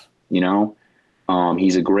dynasty.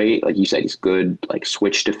 He's a great, like you said, he's good, like,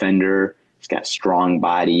 switch defender. He's got strong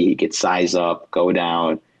body. He gets size up, go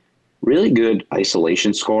down. Really good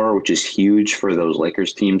isolation scorer, which is huge for those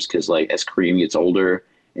Lakers teams because, like, as Kareem gets older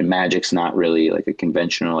and Magic's not really, like, a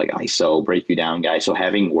conventional, like, ISO break you down guy. So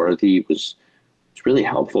having Worthy was really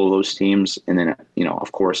helpful to those teams. And then,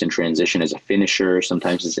 of course, in transition as a finisher,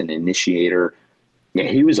 sometimes as an initiator. Yeah,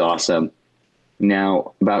 he was awesome.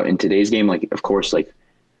 Now, about in today's game, like, of course, like,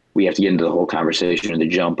 we have to get into the whole conversation of the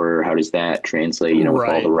jumper. How does that translate, with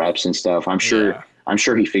all the reps and stuff? I'm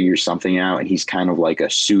sure he figures something out, and he's kind of like a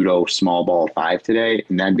pseudo small ball 5 today,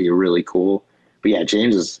 and that'd be really cool. But yeah,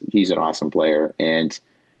 he's an awesome player. And,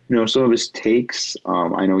 some of his takes,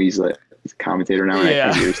 I know he's a commentator now, and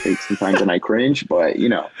I hear his takes sometimes and I cringe, but, you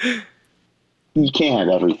can't have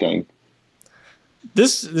everything.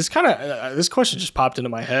 This question just popped into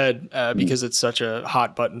my head because it's such a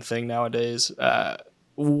hot button thing nowadays.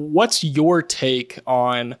 What's your take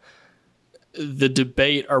on the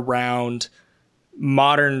debate around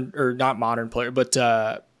modern, or not modern player, but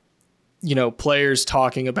players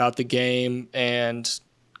talking about the game and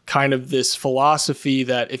kind of this philosophy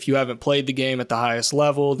that if you haven't played the game at the highest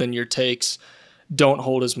level, then your takes don't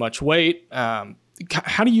hold as much weight. How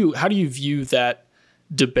do you view that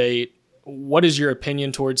debate? What is your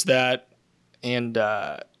opinion towards that? And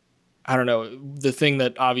I don't know, the thing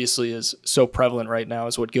that obviously is so prevalent right now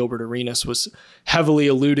is what Gilbert Arenas was heavily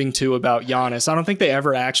alluding to about Giannis. I don't think they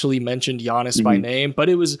ever actually mentioned Giannis by name, but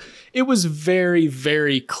it was very,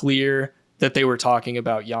 very clear that they were talking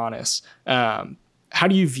about Giannis. How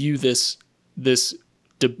do you view this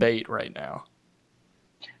debate right now?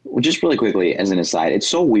 Well, just really quickly as an aside, it's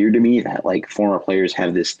so weird to me that like former players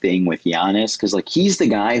have this thing with Giannis because like he's the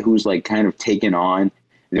guy who's like kind of taken on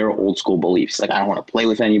their old school beliefs. Like I don't want to play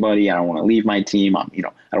with anybody. I don't want to leave my team. I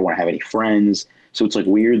don't want to have any friends. So it's like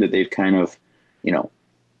weird that they've kind of, you know,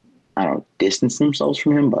 I don't know, distanced themselves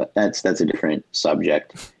from him. But that's a different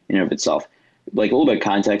subject in and of itself. Like a little bit of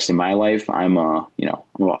context in my life, I'm I'm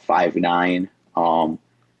about 5'9".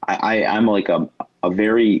 I'm like a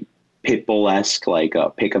very pit bull-esque like a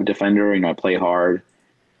pickup defender. I play hard.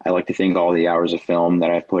 I like to think all the hours of film that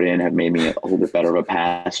I've put in have made me a little bit better of a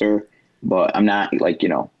passer. But I'm not like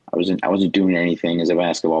I wasn't doing anything as a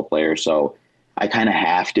basketball player, so I kind of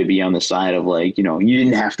have to be on the side of like you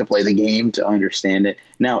didn't have to play the game to understand it.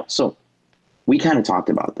 Now, so we kind of talked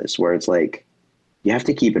about this where it's like you have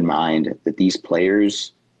to keep in mind that these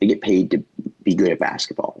players, they get paid to be good at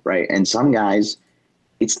basketball, right? And some guys,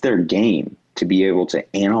 it's their game to be able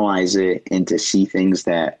to analyze it and to see things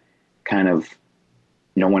that kind of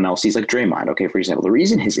no one else sees. Like Draymond, okay, for example, the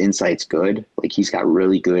reason his insight's good, like he's got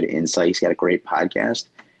really good insight, he's got a great podcast, is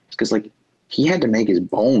because like he had to make his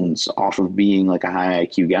bones off of being like a high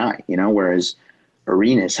IQ guy, whereas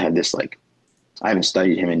Arenas had this like, I haven't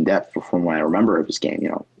studied him in depth from what I remember of his game,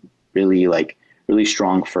 really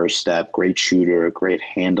strong first step, great shooter, great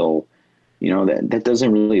handle, that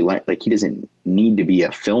doesn't really like he doesn't need to be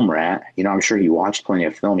a film rat. I'm sure he watched plenty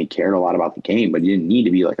of film. He cared a lot about the game, but he didn't need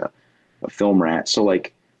to be like a film rat. So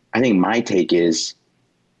like, I think my take is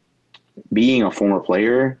being a former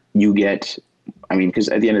player, you get, because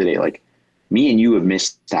at the end of the day, like me and you have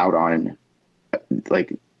missed out on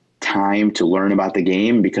like time to learn about the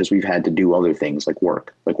game because we've had to do other things like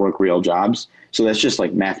work real jobs. So that's just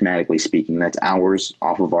like mathematically speaking, that's hours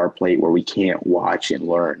off of our plate where we can't watch and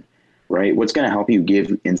learn. Right? What's going to help you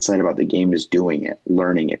give insight about the game is doing it,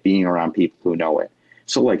 learning it, being around people who know it.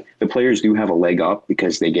 So like the players do have a leg up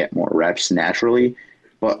because they get more reps naturally,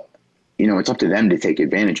 but it's up to them to take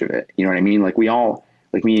advantage of it. You know what I mean? Like we all,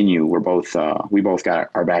 like me and you, we both got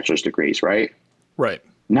our bachelor's degrees, right? Right.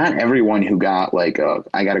 Not everyone who got I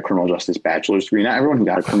got a criminal justice bachelor's degree. Not everyone who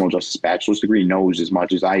got a criminal justice bachelor's degree knows as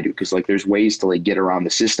much as I do. Cause like there's ways to like get around the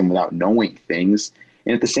system without knowing things.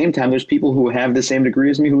 And at the same time, there's people who have the same degree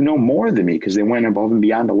as me who know more than me because they went above and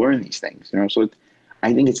beyond to learn these things. So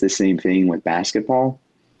I think it's the same thing with basketball.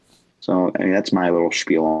 So that's my little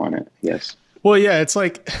spiel on it. Yes. Well, yeah, it's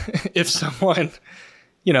like if someone,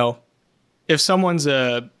 if someone's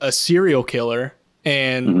a serial killer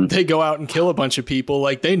and they go out and kill a bunch of people,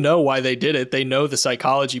 like they know why they did it. They know the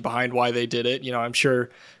psychology behind why they did it. I'm sure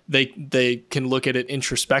they can look at it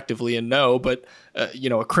introspectively and know, but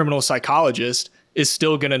a criminal psychologist is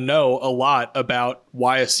still going to know a lot about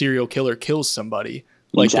why a serial killer kills somebody.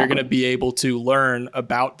 Like exactly. They're going to be able to learn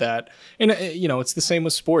about that. And, it's the same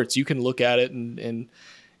with sports. You can look at it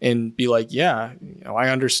and be like, yeah, I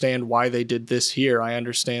understand why they did this here. I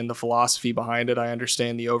understand the philosophy behind it. I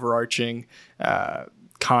understand the overarching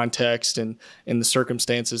context and the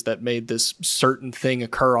circumstances that made this certain thing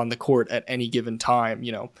occur on the court at any given time.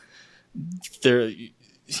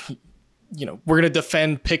 We're going to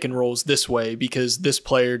defend pick and rolls this way because this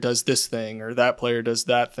player does this thing or that player does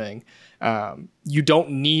that thing. You don't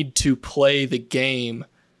need to play the game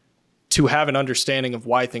to have an understanding of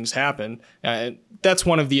why things happen. That's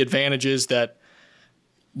one of the advantages that,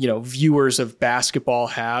 viewers of basketball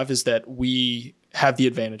have is that we have the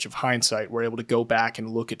advantage of hindsight. We're able to go back and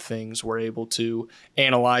look at things. We're able to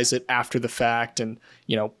analyze it after the fact. And,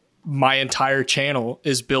 my entire channel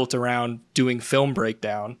is built around doing film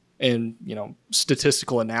breakdown and,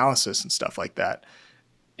 statistical analysis and stuff like that.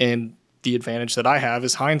 And the advantage that I have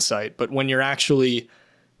is hindsight. But when you're actually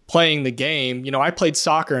playing the game, I played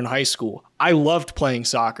soccer in high school. I loved playing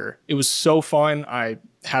soccer. It was so fun. I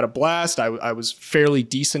had a blast. I was fairly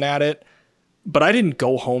decent at it, but I didn't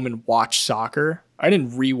go home and watch soccer. I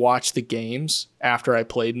didn't rewatch the games after I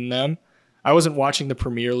played in them. I wasn't watching the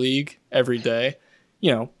Premier League every day.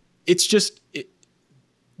 It's just,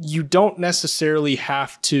 you don't necessarily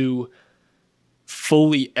have to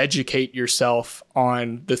fully educate yourself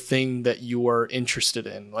on the thing that you are interested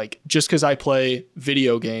in. Like just because I play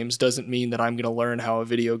video games doesn't mean that I'm going to learn how a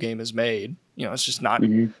video game is made. It's just not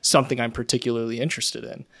something I'm particularly interested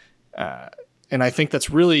in. And I think that's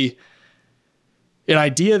really an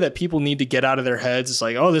idea that people need to get out of their heads. It's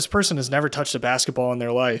like, oh, this person has never touched a basketball in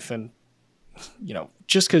their life. And,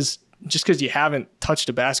 just because you haven't touched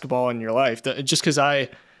a basketball in your life, just because I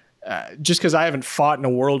haven't fought in a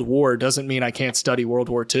world war doesn't mean I can't study World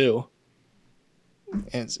War II.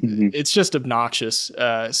 And it's just obnoxious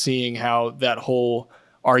seeing how that whole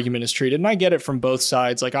argument is treated. And I get it from both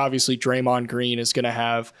sides. Like obviously Draymond Green is going to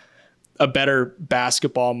have a better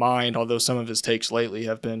basketball mind, although some of his takes lately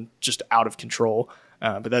have been just out of control.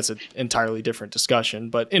 But that's an entirely different discussion.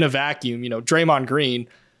 But in a vacuum, Draymond Green,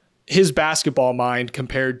 his basketball mind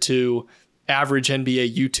compared to average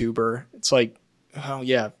NBA YouTuber, it's like, oh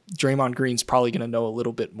yeah, Draymond Green's probably going to know a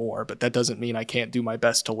little bit more, but that doesn't mean I can't do my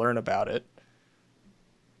best to learn about it.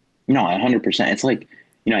 No, 100%. It's like,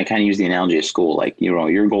 I kind of use the analogy of school. Like,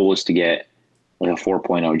 your goal is to get like a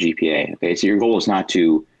 4.0 GPA. Okay. So your goal is not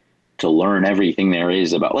to learn everything there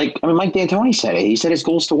is about, like, I mean, Mike D'Antoni said it. He said his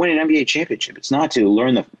goal is to win an NBA championship. It's not to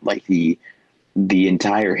learn the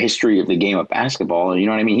entire history of the game of basketball. You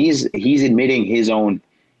know what I mean? He's admitting his own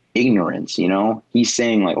ignorance, he's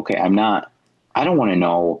saying like, okay, I don't want to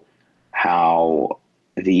know how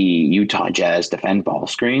the Utah Jazz defend ball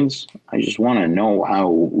screens. I just want to know how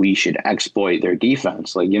we should exploit their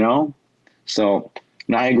defense. Like, so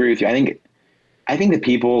no, I agree with you. I think the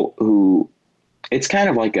people who, it's kind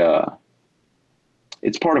of like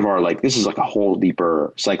it's part of our, like, this is like a whole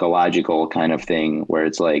deeper psychological kind of thing where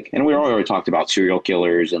it's like, and we already talked about serial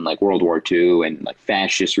killers and like World War II and like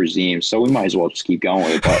fascist regimes. So we might as well just keep going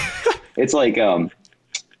with it. But it's like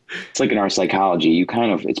in our psychology,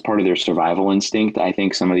 it's part of their survival instinct. I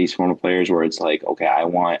think some of these former players where it's like, okay, I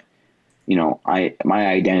want, my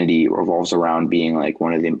identity revolves around being like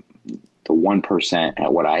one of the 1%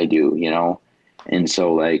 at what I do, And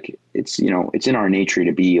so like, it's in our nature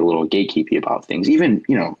to be a little gatekeepy about things. Even,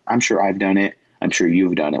 I'm sure I've done it. I'm sure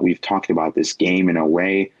you've done it. We've talked about this game in a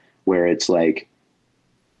way where it's like,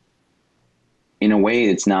 in a way,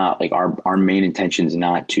 it's not like our main intention is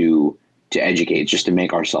not to educate, just to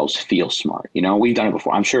make ourselves feel smart. We've done it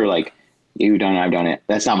before. I'm sure like you've done it, I've done it.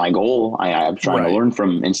 That's not my goal. I'm trying to learn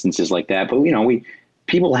from instances like that. But,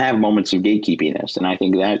 people have moments of gatekeepiness. And I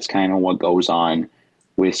think that's kind of what goes on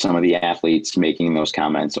with some of the athletes making those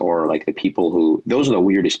comments, or like the people who, those are the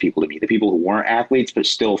weirdest people to me, the people who weren't athletes, but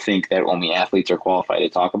still think that only athletes are qualified to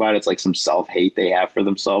talk about it. It's like some self-hate they have for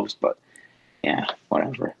themselves, but yeah,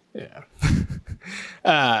 whatever. Yeah.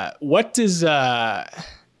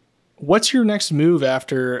 What's your next move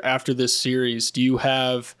after this series? Do you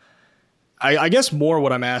have, I guess more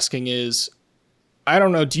what I'm asking is, I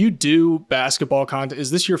don't know, do you do basketball content?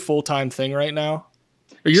 Is this your full-time thing right now?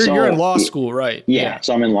 Or you're in law school, right? Yeah.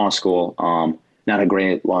 So I'm in law school. Not a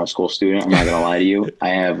great law school student. I'm not going to lie to you.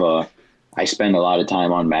 I spend a lot of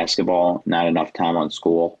time on basketball, not enough time on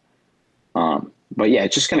school. But yeah,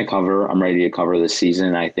 it's just going to cover. I'm ready to cover this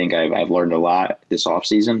season. I think I've learned a lot this off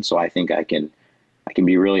season, so I think I can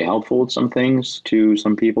be really helpful with some things to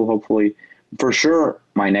some people. Hopefully, for sure,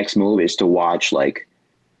 my next move is to watch like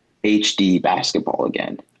HD basketball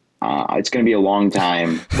again. It's going to be a long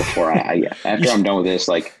time before after I'm done with this,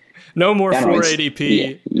 like no more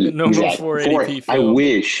 480p, no exactly. more 480p.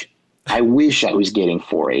 I wish I was getting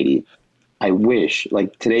 480. I wish,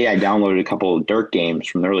 like today I downloaded a couple of Dirk games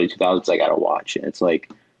from the early 2000s. I got to watch, and it's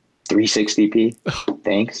like 360p.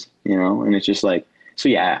 Thanks. And it's just like, so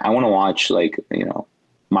yeah, I want to watch like,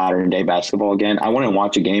 modern day basketball again. I want to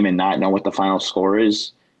watch a game and not know what the final score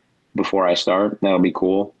is before I start. That'll be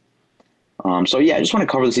cool. So yeah, I just want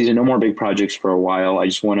to cover the season. No more big projects for a while. I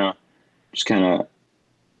just want to kind of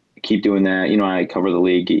keep doing that. I cover the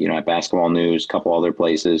league, at Basketball News, a couple other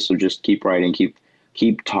places. So just keep writing,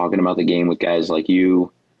 keep talking about the game with guys like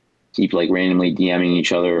you. Keep like randomly DMing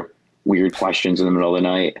each other weird questions in the middle of the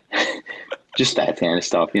night. Just that kind of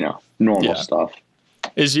stuff, normal stuff.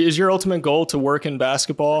 Is your ultimate goal to work in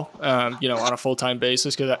basketball, on a full-time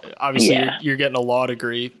basis? Because obviously you're getting a law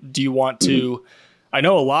degree. Do you want to? Mm-hmm. I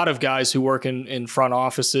know a lot of guys who work in front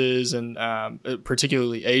offices and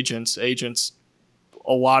particularly agents. Agents,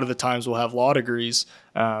 a lot of the times will have law degrees.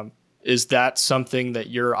 Is that something that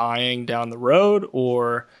you're eyeing down the road,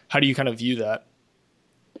 or how do you kind of view that?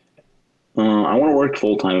 I want to work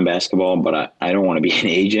full-time in basketball, but I don't want to be an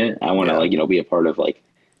agent. I want to be a part of like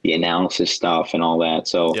the analysis stuff and all that.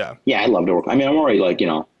 So yeah, I'd love to work. I mean, I'm already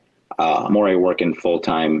I'm already working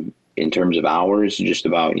full-time in terms of hours, just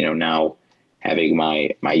about, now having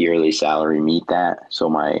my yearly salary meet that. So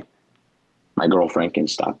my girlfriend can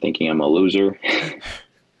stop thinking I'm a loser.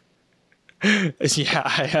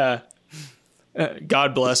 Yeah.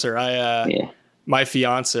 God bless her. My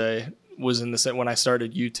fiance was in the set when I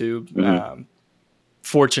started YouTube. Mm-hmm.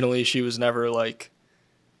 Fortunately, she was never like,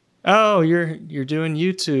 "Oh, you're doing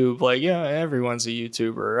YouTube." Like, yeah, everyone's a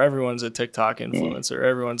YouTuber, everyone's a TikTok influencer,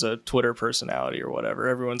 everyone's a Twitter personality or whatever.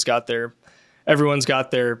 Everyone's got their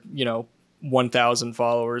 1,000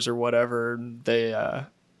 followers or whatever. They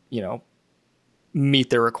meet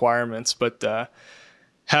their requirements, but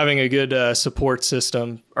having a good support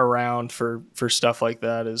system around for stuff like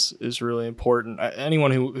that is really important.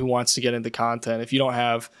 Anyone who wants to get into content, if you don't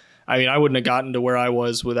have, I mean, I wouldn't have gotten to where I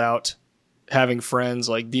was without having friends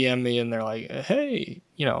like DM me and they're like, hey,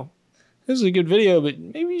 this is a good video, but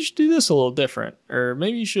maybe you should do this a little different, or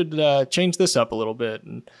maybe you should change this up a little bit.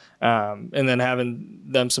 And then having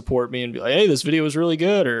them support me and be like, hey, this video was really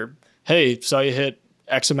good, or hey, saw you hit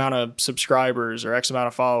X amount of subscribers or X amount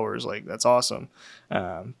of followers. Like, that's awesome.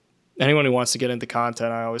 Anyone who wants to get into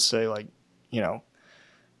content, I always say, like,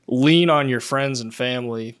 lean on your friends and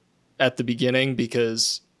family at the beginning,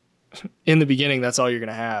 because in the beginning, that's all you're going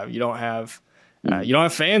to have. You don't have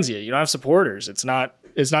fans yet. You don't have supporters. It's not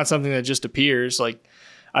something that just appears. Like,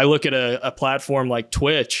 I look at a platform like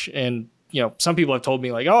Twitch, and some people have told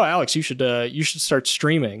me like, oh, Alex, you should start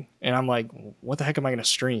streaming. And I'm like, what the heck am I going to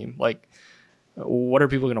stream? Like, what are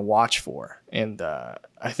people going to watch for? And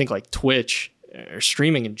I think like Twitch or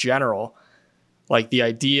streaming in general, like the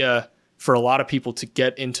idea for a lot of people to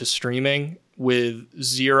get into streaming with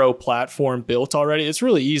zero platform built already, it's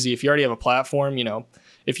really easy. If you already have a platform,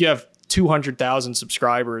 if you have 200,000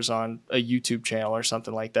 subscribers on a YouTube channel or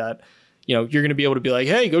something like that, you're going to be able to be like,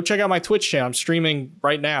 hey, go check out my Twitch channel. I'm streaming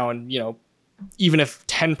right now. And, even if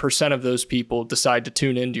 10% of those people decide to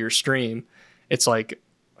tune into your stream, it's like,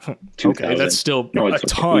 okay, that's still a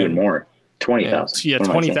ton. Even more. 20,000. Yeah,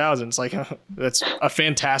 20,000. It's like, that's a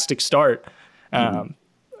fantastic start.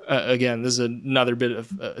 Again, this is another bit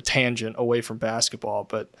of a tangent away from basketball,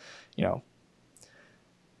 but,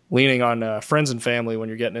 leaning on friends and family when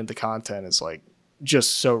you're getting into content is like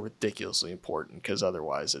just so ridiculously important, because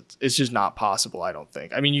otherwise it's just not possible, I don't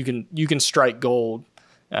think. I mean, you can strike gold,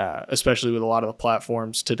 especially with a lot of the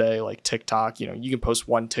platforms today, like TikTok. You can post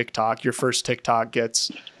one TikTok, your first TikTok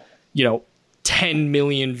gets, 10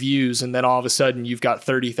 million views, and then all of a sudden you've got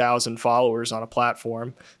 30,000 followers on a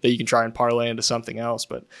platform that you can try and parlay into something else.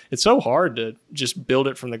 But it's so hard to just build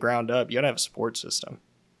it from the ground up. You gotta have a support system.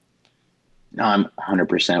 No, I'm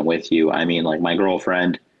 100% with you. I mean, like, my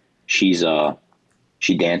girlfriend, she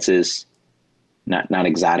dances, not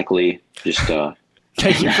exotically, just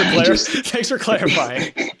Thanks for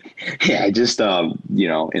clarifying. Yeah,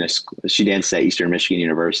 she dances at Eastern Michigan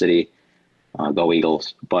University. Go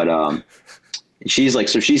Eagles. But she's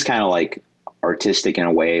kind of like artistic in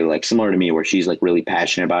a way, like similar to me, where she's like really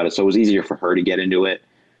passionate about it. So it was easier for her to get into it.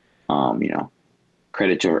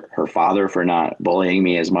 Credit to her father for not bullying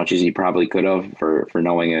me as much as he probably could have, for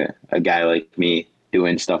knowing a guy like me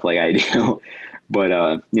doing stuff like I do.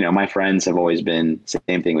 But, my friends have always been,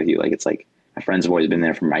 same thing with you. Like, it's like my friends have always been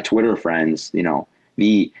there. From my Twitter friends,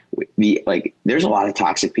 there's a lot of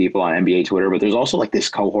toxic people on NBA Twitter, but there's also like this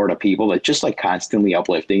cohort of people that just like constantly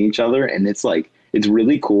uplifting each other. And it's like, it's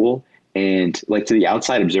really cool. And like, to the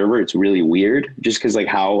outside observer, it's really weird just because like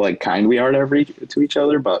how like kind we are to each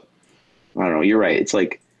other. But I don't know. You're right. It's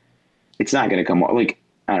like, it's not going to come like,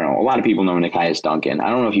 I don't know. A lot of people know Nekias Duncan. I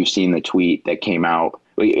don't know if you've seen the tweet that came out.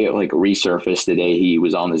 It like resurfaced the day he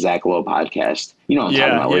was on the Zach Lowe podcast. You know what I'm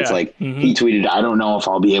talking about? Where it's like, he tweeted, I don't know if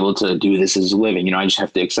I'll be able to do this as a living. I just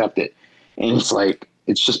have to accept it. And it's like,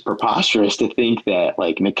 it's just preposterous to think that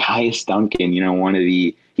like Nekias Duncan,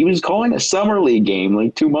 he was calling a summer league game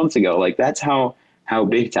like 2 months ago. Like, that's how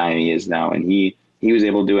big time he is now. And he was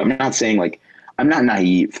able to do it. I'm not saying like, I'm not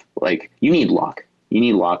naive. Like, you need luck.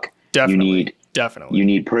 Definitely. You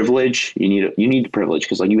need privilege. You need privilege,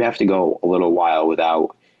 because like you have to go a little while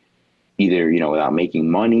without either, without making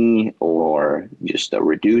money, or just a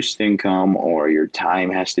reduced income, or your time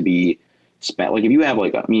has to be spent. Like, if you have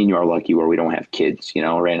like me and you are lucky where we don't have kids,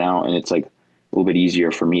 right now, and it's like a little bit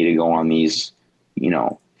easier for me to go on these,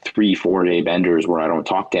 3-4 day benders where I don't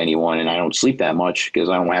talk to anyone and I don't sleep that much because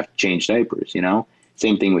I don't have to change diapers.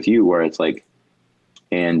 Same thing with you, where it's like,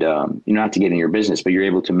 and not to get in your business, but you're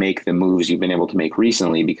able to make the moves you've been able to make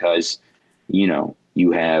recently because,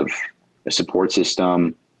 you have a support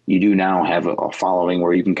system. You do now have a following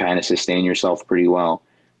where you can kind of sustain yourself pretty well.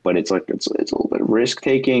 But it's like, it's a little bit of risk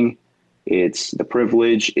taking. It's the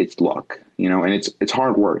privilege. It's luck, and it's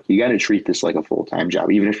hard work. You got to treat this like a full-time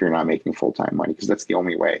job, even if you're not making full-time money, because that's the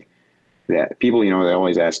only way that people, they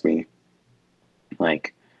always ask me,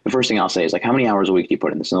 like, the first thing I'll say is like, how many hours a week do you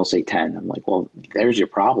put in this? And they'll say 10. I'm like, well, there's your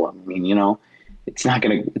problem. I mean, it's not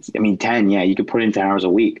going to, 10, yeah, you could put in 10 hours a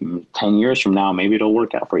week. 10 years from now, maybe it'll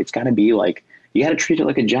work out for you. It's got to be like, you got to treat it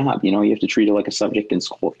like a job. You have to treat it like a subject in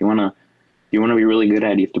school. If you want to be really good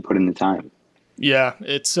at it, you have to put in the time. Yeah.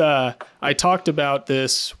 It's, I talked about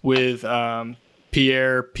this with,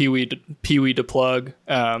 Pierre Pee-wee DePlug.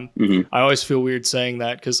 I always feel weird saying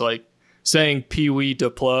that, 'cause like, saying Pee Wee to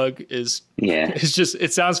plug is just,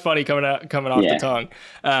 it sounds funny coming off the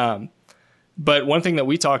tongue. But one thing that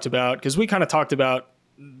we talked about, because we kind of talked about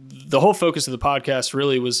the whole focus of the podcast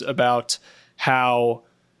really was about how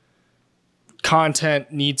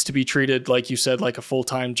content needs to be treated, like you said, like a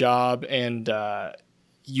full-time job, and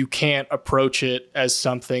you can't approach it as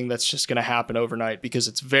something that's just going to happen overnight, because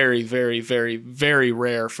it's very, very, very, very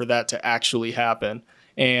rare for that to actually happen.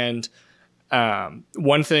 And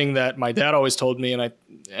one thing that my dad always told me, and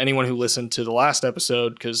anyone who listened to the last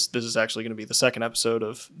episode, because this is actually going to be the second episode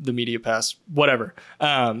of the Media Pass, whatever.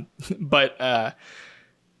 But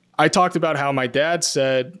I talked about how my dad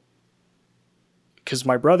said, because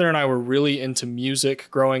my brother and I were really into music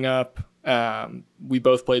growing up. We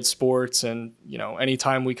both played sports, and,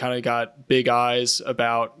 anytime we kind of got big eyes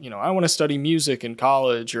about, I want to study music in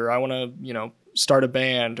college, or I want to, start a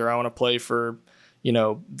band, or I want to play for,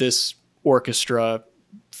 this orchestra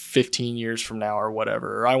 15 years from now or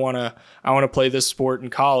whatever, or I want to play this sport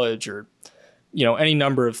in college, or, any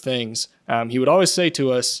number of things. He would always say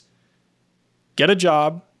to us, get a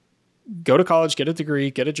job, go to college, get a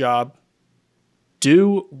degree, get a job,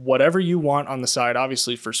 do whatever you want on the side.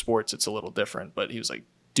 Obviously for sports, it's a little different, but he was like,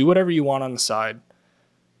 do whatever you want on the side.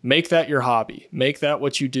 Make that your hobby. Make that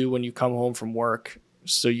what you do when you come home from work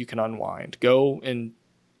so you can unwind. Go and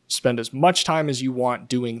spend as much time as you want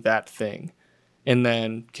doing that thing, and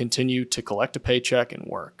then continue to collect a paycheck and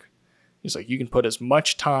work. He's like, you can put as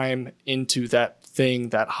much time into that thing,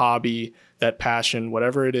 that hobby, that passion,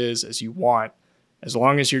 whatever it is, as you want, as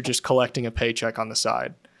long as you're just collecting a paycheck on the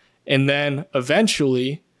side. And then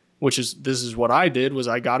eventually, this is what I did, was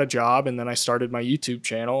I got a job, and then I started my YouTube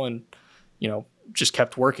channel, and, just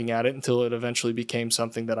kept working at it until it eventually became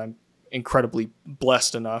something that I'm incredibly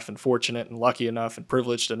blessed enough and fortunate and lucky enough and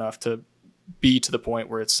privileged enough to be to the point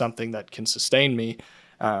where it's something that can sustain me.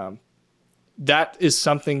 That is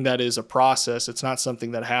something that is a process. It's not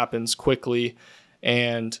something that happens quickly.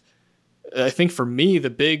 And I think for me, the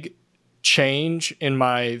big change in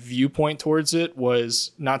my viewpoint towards it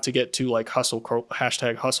was not to get too like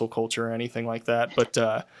hashtag hustle culture or anything like that,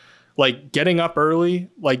 but like getting up early,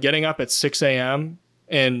 like getting up at 6 a.m.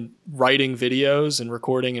 and writing videos and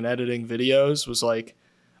recording and editing videos was like,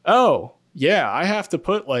 oh yeah, I have to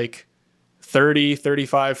put like 30,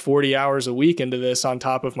 35, 40 hours a week into this on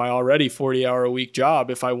top of my already 40-hour a week job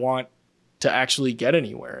if I want to actually get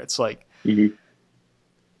anywhere. It's like,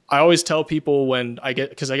 I always tell people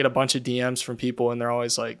because I get a bunch of DMs from people, and they're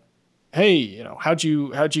always like, hey, how'd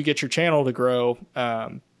you get your channel to grow?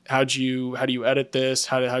 How do you edit this?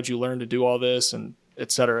 How'd you learn to do all this, and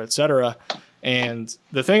et cetera, et cetera. And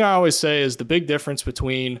the thing I always say is the big difference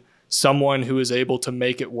between someone who is able to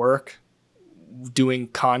make it work doing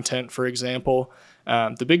content, for example,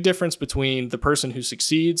 the big difference between the person who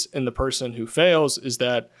succeeds and the person who fails is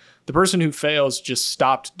that the person who fails just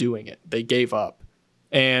stopped doing it. They gave up.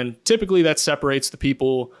 And typically that separates the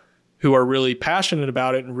people who are really passionate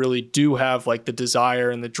about it and really do have like the desire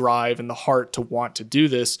and the drive and the heart to want to do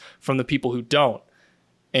this from the people who don't.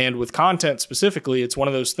 And with content specifically, it's one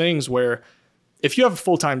of those things where if you have a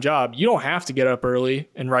full-time job, you don't have to get up early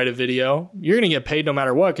and write a video. You're going to get paid no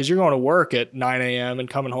matter what, because you're going to work at 9 a.m. and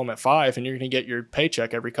coming home at 5, and you're going to get your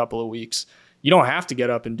paycheck every couple of weeks. You don't have to get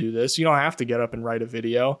up and do this. You don't have to get up and write a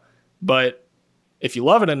video. But if you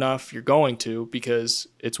love it enough, you're going to, because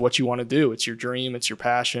it's what you want to do. It's your dream. It's your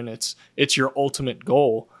passion. It's your ultimate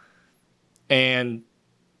goal. And,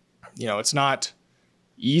 it's not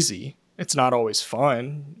easy. It's not always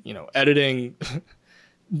fun. Editing...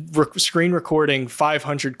 screen recording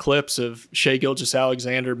 500 clips of Shai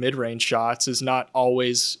Gilgeous-Alexander mid-range shots is not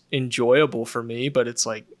always enjoyable for me, but it's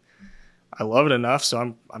like, I love it enough.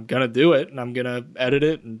 So I'm going to do it, and I'm going to edit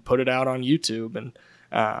it and put it out on YouTube. And,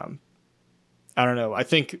 I don't know. I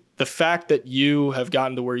think the fact that you have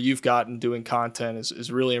gotten to where you've gotten doing content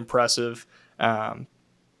is really impressive. And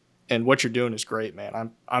what you're doing is great,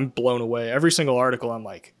 man. I'm blown away. Every single article, I'm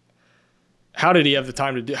like, how did he have the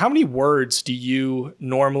time to do? How many words do you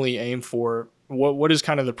normally aim for? What is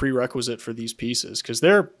kind of the prerequisite for these pieces? Because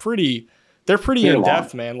they're pretty in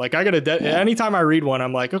depth, man. Like I gotta anytime I read one,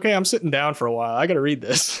 I'm like, okay, I'm sitting down for a while. I gotta read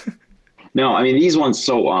this. No, I mean these ones.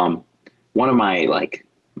 So one of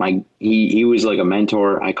he was like a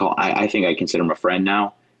mentor. I think I consider him a friend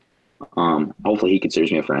now. Hopefully he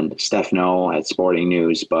considers me a friend. Steph No at Sporting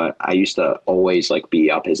News, but I used to always like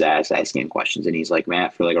be up his ass asking him questions, and he's like,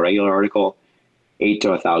 Matt, for like a regular article, 800 to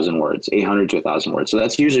 1,000 words. So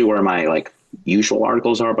that's usually where my like usual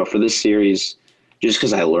articles are. But for this series, just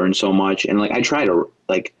because I learned so much, and like I try to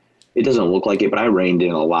like, it doesn't look like it, but I reined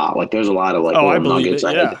in a lot. Like there's a lot of like I believe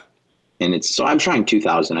nuggets. And it's, so I'm trying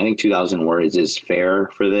 2,000. I think 2,000 words is fair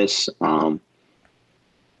for this. But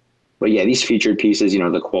yeah, these featured pieces,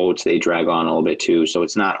 the quotes, they drag on a little bit too. So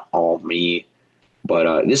it's not all me,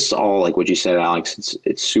 but this is all like what you said, Alex.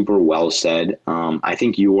 It's super well said. I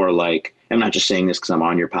think you are like, I'm not just saying this because I'm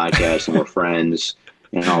on your podcast and we're friends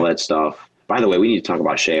and all that stuff. By the way, we need to talk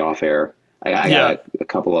about Shay off air. I got a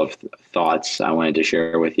couple of thoughts I wanted to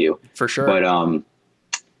share with you. For sure. But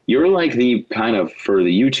you're like the kind of, for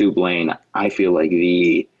the YouTube lane, I feel like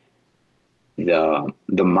the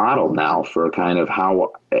model now for kind of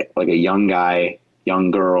how like a young guy,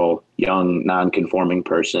 young girl, young non-conforming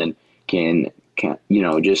person can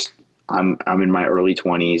just, I'm in my early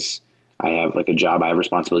 20s. I have like a job, I have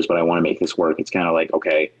responsibilities, but I want to make this work. It's kind of like,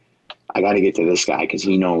 okay, I got to get to this guy because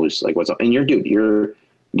he knows like what's up. And you're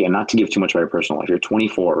again, not to give too much of your personal life. You're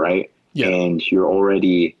 24, right? Yeah. And you're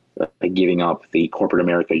already like giving up the corporate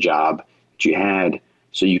America job that you had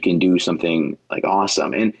so you can do something like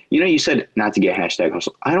awesome. And, you said not to get hashtag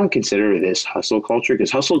hustle. I don't consider this hustle culture,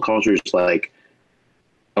 because hustle culture is like,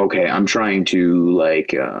 okay, I'm trying to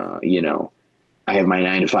like, I have my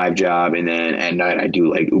 9-to-5 job, and then at night I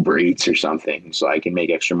do like Uber Eats or something so I can make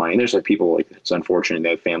extra money. And there's like people like, it's unfortunate they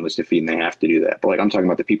have families to feed and they have to do that. But like, I'm talking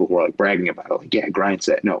about the people who are like bragging about it. Like, yeah, grind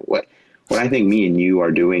set. No, what I think me and you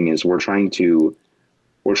are doing is we're trying to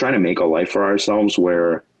make a life for ourselves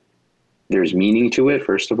where there's meaning to it.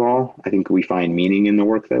 First of all, I think we find meaning in the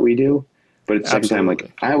work that we do. But at the same time,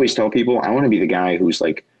 like I always tell people, I want to be the guy who's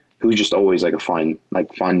just always like a fun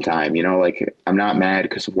time, like I'm not mad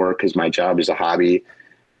because of work, because my job is a hobby,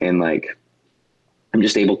 and like I'm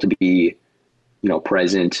just able to be,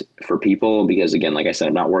 present for people, because again, like I said,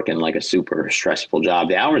 I'm not working like a super stressful job.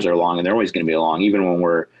 The hours are long and they're always going to be long, even when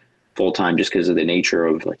we're full time, just because of the nature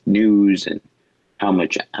of like news and how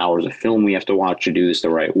much hours of film we have to watch to do this the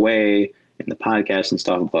right way in the podcast and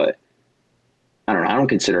stuff. But I don't know. I don't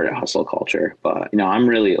consider it a hustle culture, but I'm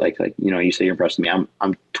really like, you say you're impressed with me.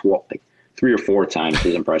 I'm 12, like 3 or 4 times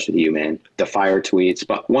as impressed with you, man. The fire tweets.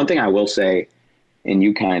 But one thing I will say, and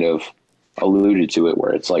you kind of alluded to it,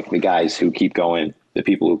 where it's like the guys who keep going, the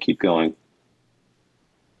people who keep going,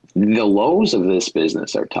 the lows of this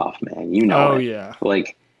business are tough, man. Oh, it. Yeah.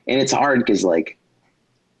 Like, and it's hard because like,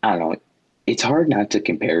 I don't know. It's hard not to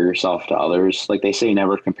compare yourself to others. Like they say,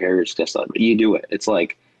 never compare yourself to others, but you do it. It's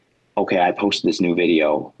like, okay, I posted this new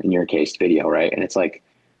video, in your case video, right? And it's like,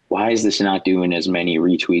 why is this not doing as many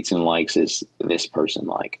retweets and likes as this person?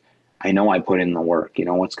 Like, I know I put in the work,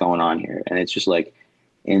 what's going on here? And it's just like,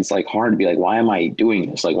 and it's like hard to be like, why am I doing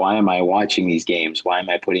this? Like, why am I watching these games? Why am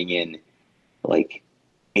I putting in like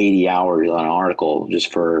 80 hours on an article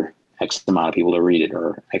just for X amount of people to read it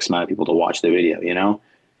or X amount of people to watch the video,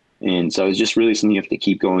 And so it's just really something you have to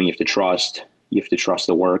keep going. You have to trust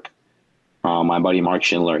the work. My buddy Mark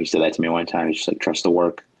Schindler, he said that to me one time. He's just like, trust the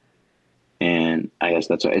work. And I guess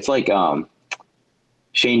that's what it's like.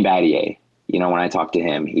 Shane Battier, when I talk to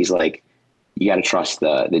him, he's like, you got to trust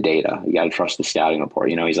the data. You got to trust the scouting report.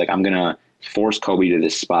 He's like, I'm going to force Kobe to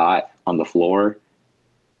this spot on the floor,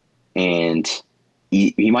 and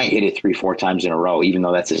he might hit it 3-4 times in a row, even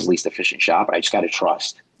though that's his least efficient shot. But I just got to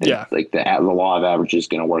trust. Yeah. Like the law of averages is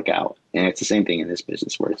going to work out. And it's the same thing in this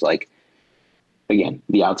business where it's like, again,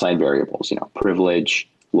 the outside variables, privilege,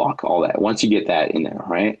 luck, all that. Once you get that in there,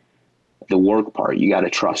 right? The work part, you got to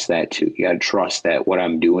trust that too. You got to trust that what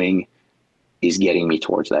I'm doing is getting me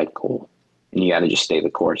towards that goal. And you got to just stay the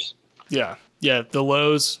course. Yeah. Yeah. The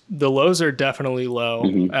lows are definitely low.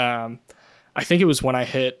 Mm-hmm. I think it was when I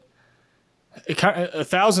hit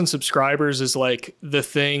 1,000 subscribers is like the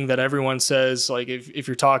thing that everyone says, like if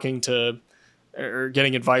you're talking to or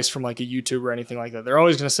getting advice from like a YouTuber or anything like that, they're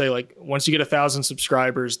always going to say like, once you get 1,000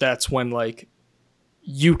 subscribers, that's when like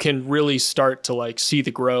you can really start to like see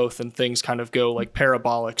the growth and things kind of go like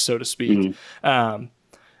parabolic, so to speak. Mm-hmm.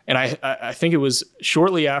 And I think it was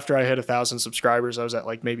shortly after I hit 1,000 subscribers, I was at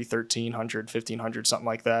like maybe 1,300, 1,500, something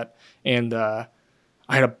like that. And I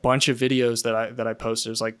had a bunch of videos that I posted.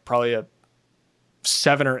 It was like probably a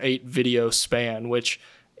 7 or 8 video span, which,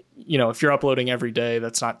 if you're uploading every day,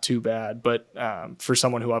 that's not too bad. But for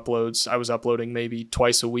someone who uploads, I was uploading maybe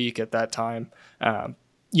twice a week at that time. A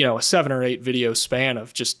 7 or 8 video span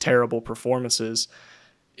of just terrible performances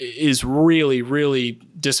is really, really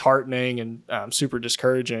disheartening and super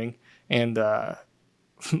discouraging. And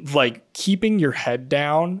like keeping your head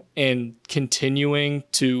down and continuing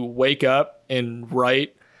to wake up and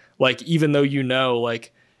write, like, even though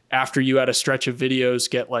like after you had a stretch of videos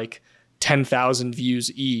get like 10,000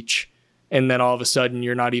 views each, and then all of a sudden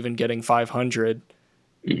you're not even getting 500,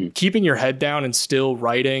 mm-hmm. Keeping your head down and still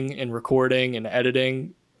writing and recording and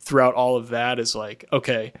editing throughout all of that is like,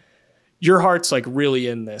 okay, your heart's like really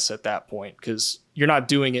in this at that point, because you're not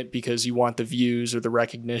doing it because you want the views or the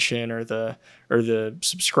recognition or the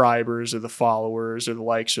subscribers or the followers or the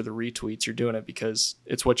likes or the retweets. You're doing it because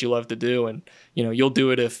it's what you love to do. And, you know, you'll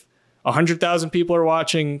do it if 100,000 people are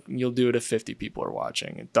watching, you'll do it if 50 people are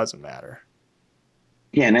watching. It doesn't matter.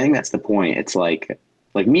 Yeah. And I think that's the point. It's like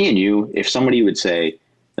me and you, if somebody would say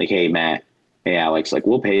like, hey, Matt, hey, Alex, like,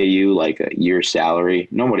 we'll pay you like a year's salary.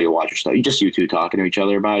 Nobody will watch your stuff. Just you two talking to each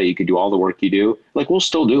other about it. You could do all the work you do. Like, we'll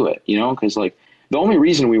still do it, you know? Because like the only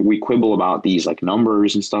reason we quibble about these like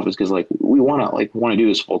numbers and stuff is because like we want to do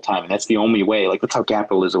this full time. And that's the only way. Like, that's how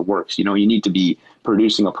capitalism works. You know, you need to be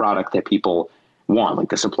producing a product that people want, like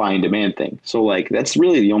the supply and demand thing. So like that's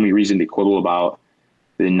really the only reason to quibble about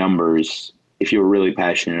the numbers if you're really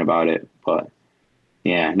passionate about it. But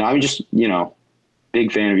yeah, no, I'm just, you know,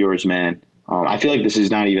 big fan of yours, man. I feel like this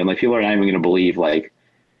is not even like people are not even going to believe like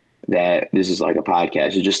that this is like a podcast.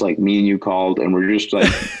 It's just like me and you called and we're just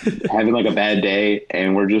like having like a bad day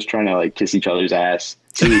and we're just trying to like kiss each other's ass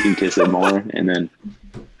so we can kiss it more and then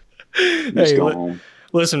just go home.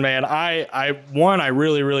 Listen, man, I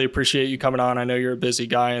really, really appreciate you coming on. I know you're a busy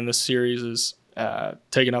guy and this series is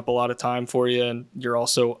taking up a lot of time for you, and you're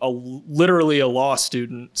also literally a law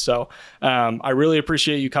student. So I really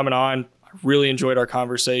appreciate you coming on. I really enjoyed our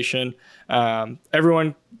conversation.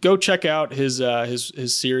 Everyone, go check out his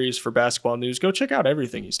series for Basketball News. Go check out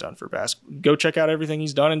everything he's done for basketball. Go check out everything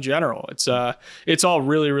he's done in general. It's all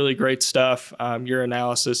really, really great stuff. Your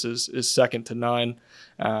analysis is second to none.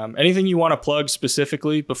 Anything you want to plug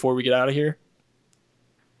specifically before we get out of here?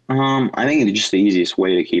 I think it's just the easiest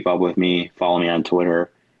way to keep up with me. Follow me on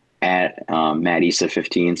Twitter at Matt Issa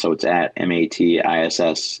 15. So it's at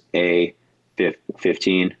MATISSA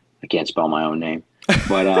 15. I can't spell my own name.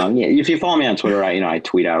 But yeah, if you follow me on Twitter, I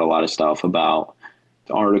tweet out a lot of stuff about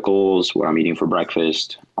articles, what I'm eating for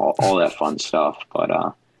breakfast, all that fun stuff. But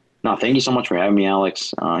no, thank you so much for having me,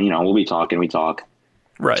 Alex. We'll be talking. We talk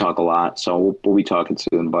a lot, so we'll be talking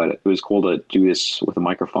soon. But it was cool to do this with a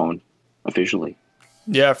microphone officially.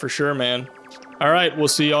 Yeah, for sure, man. All right, we'll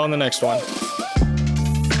see y'all in the next one.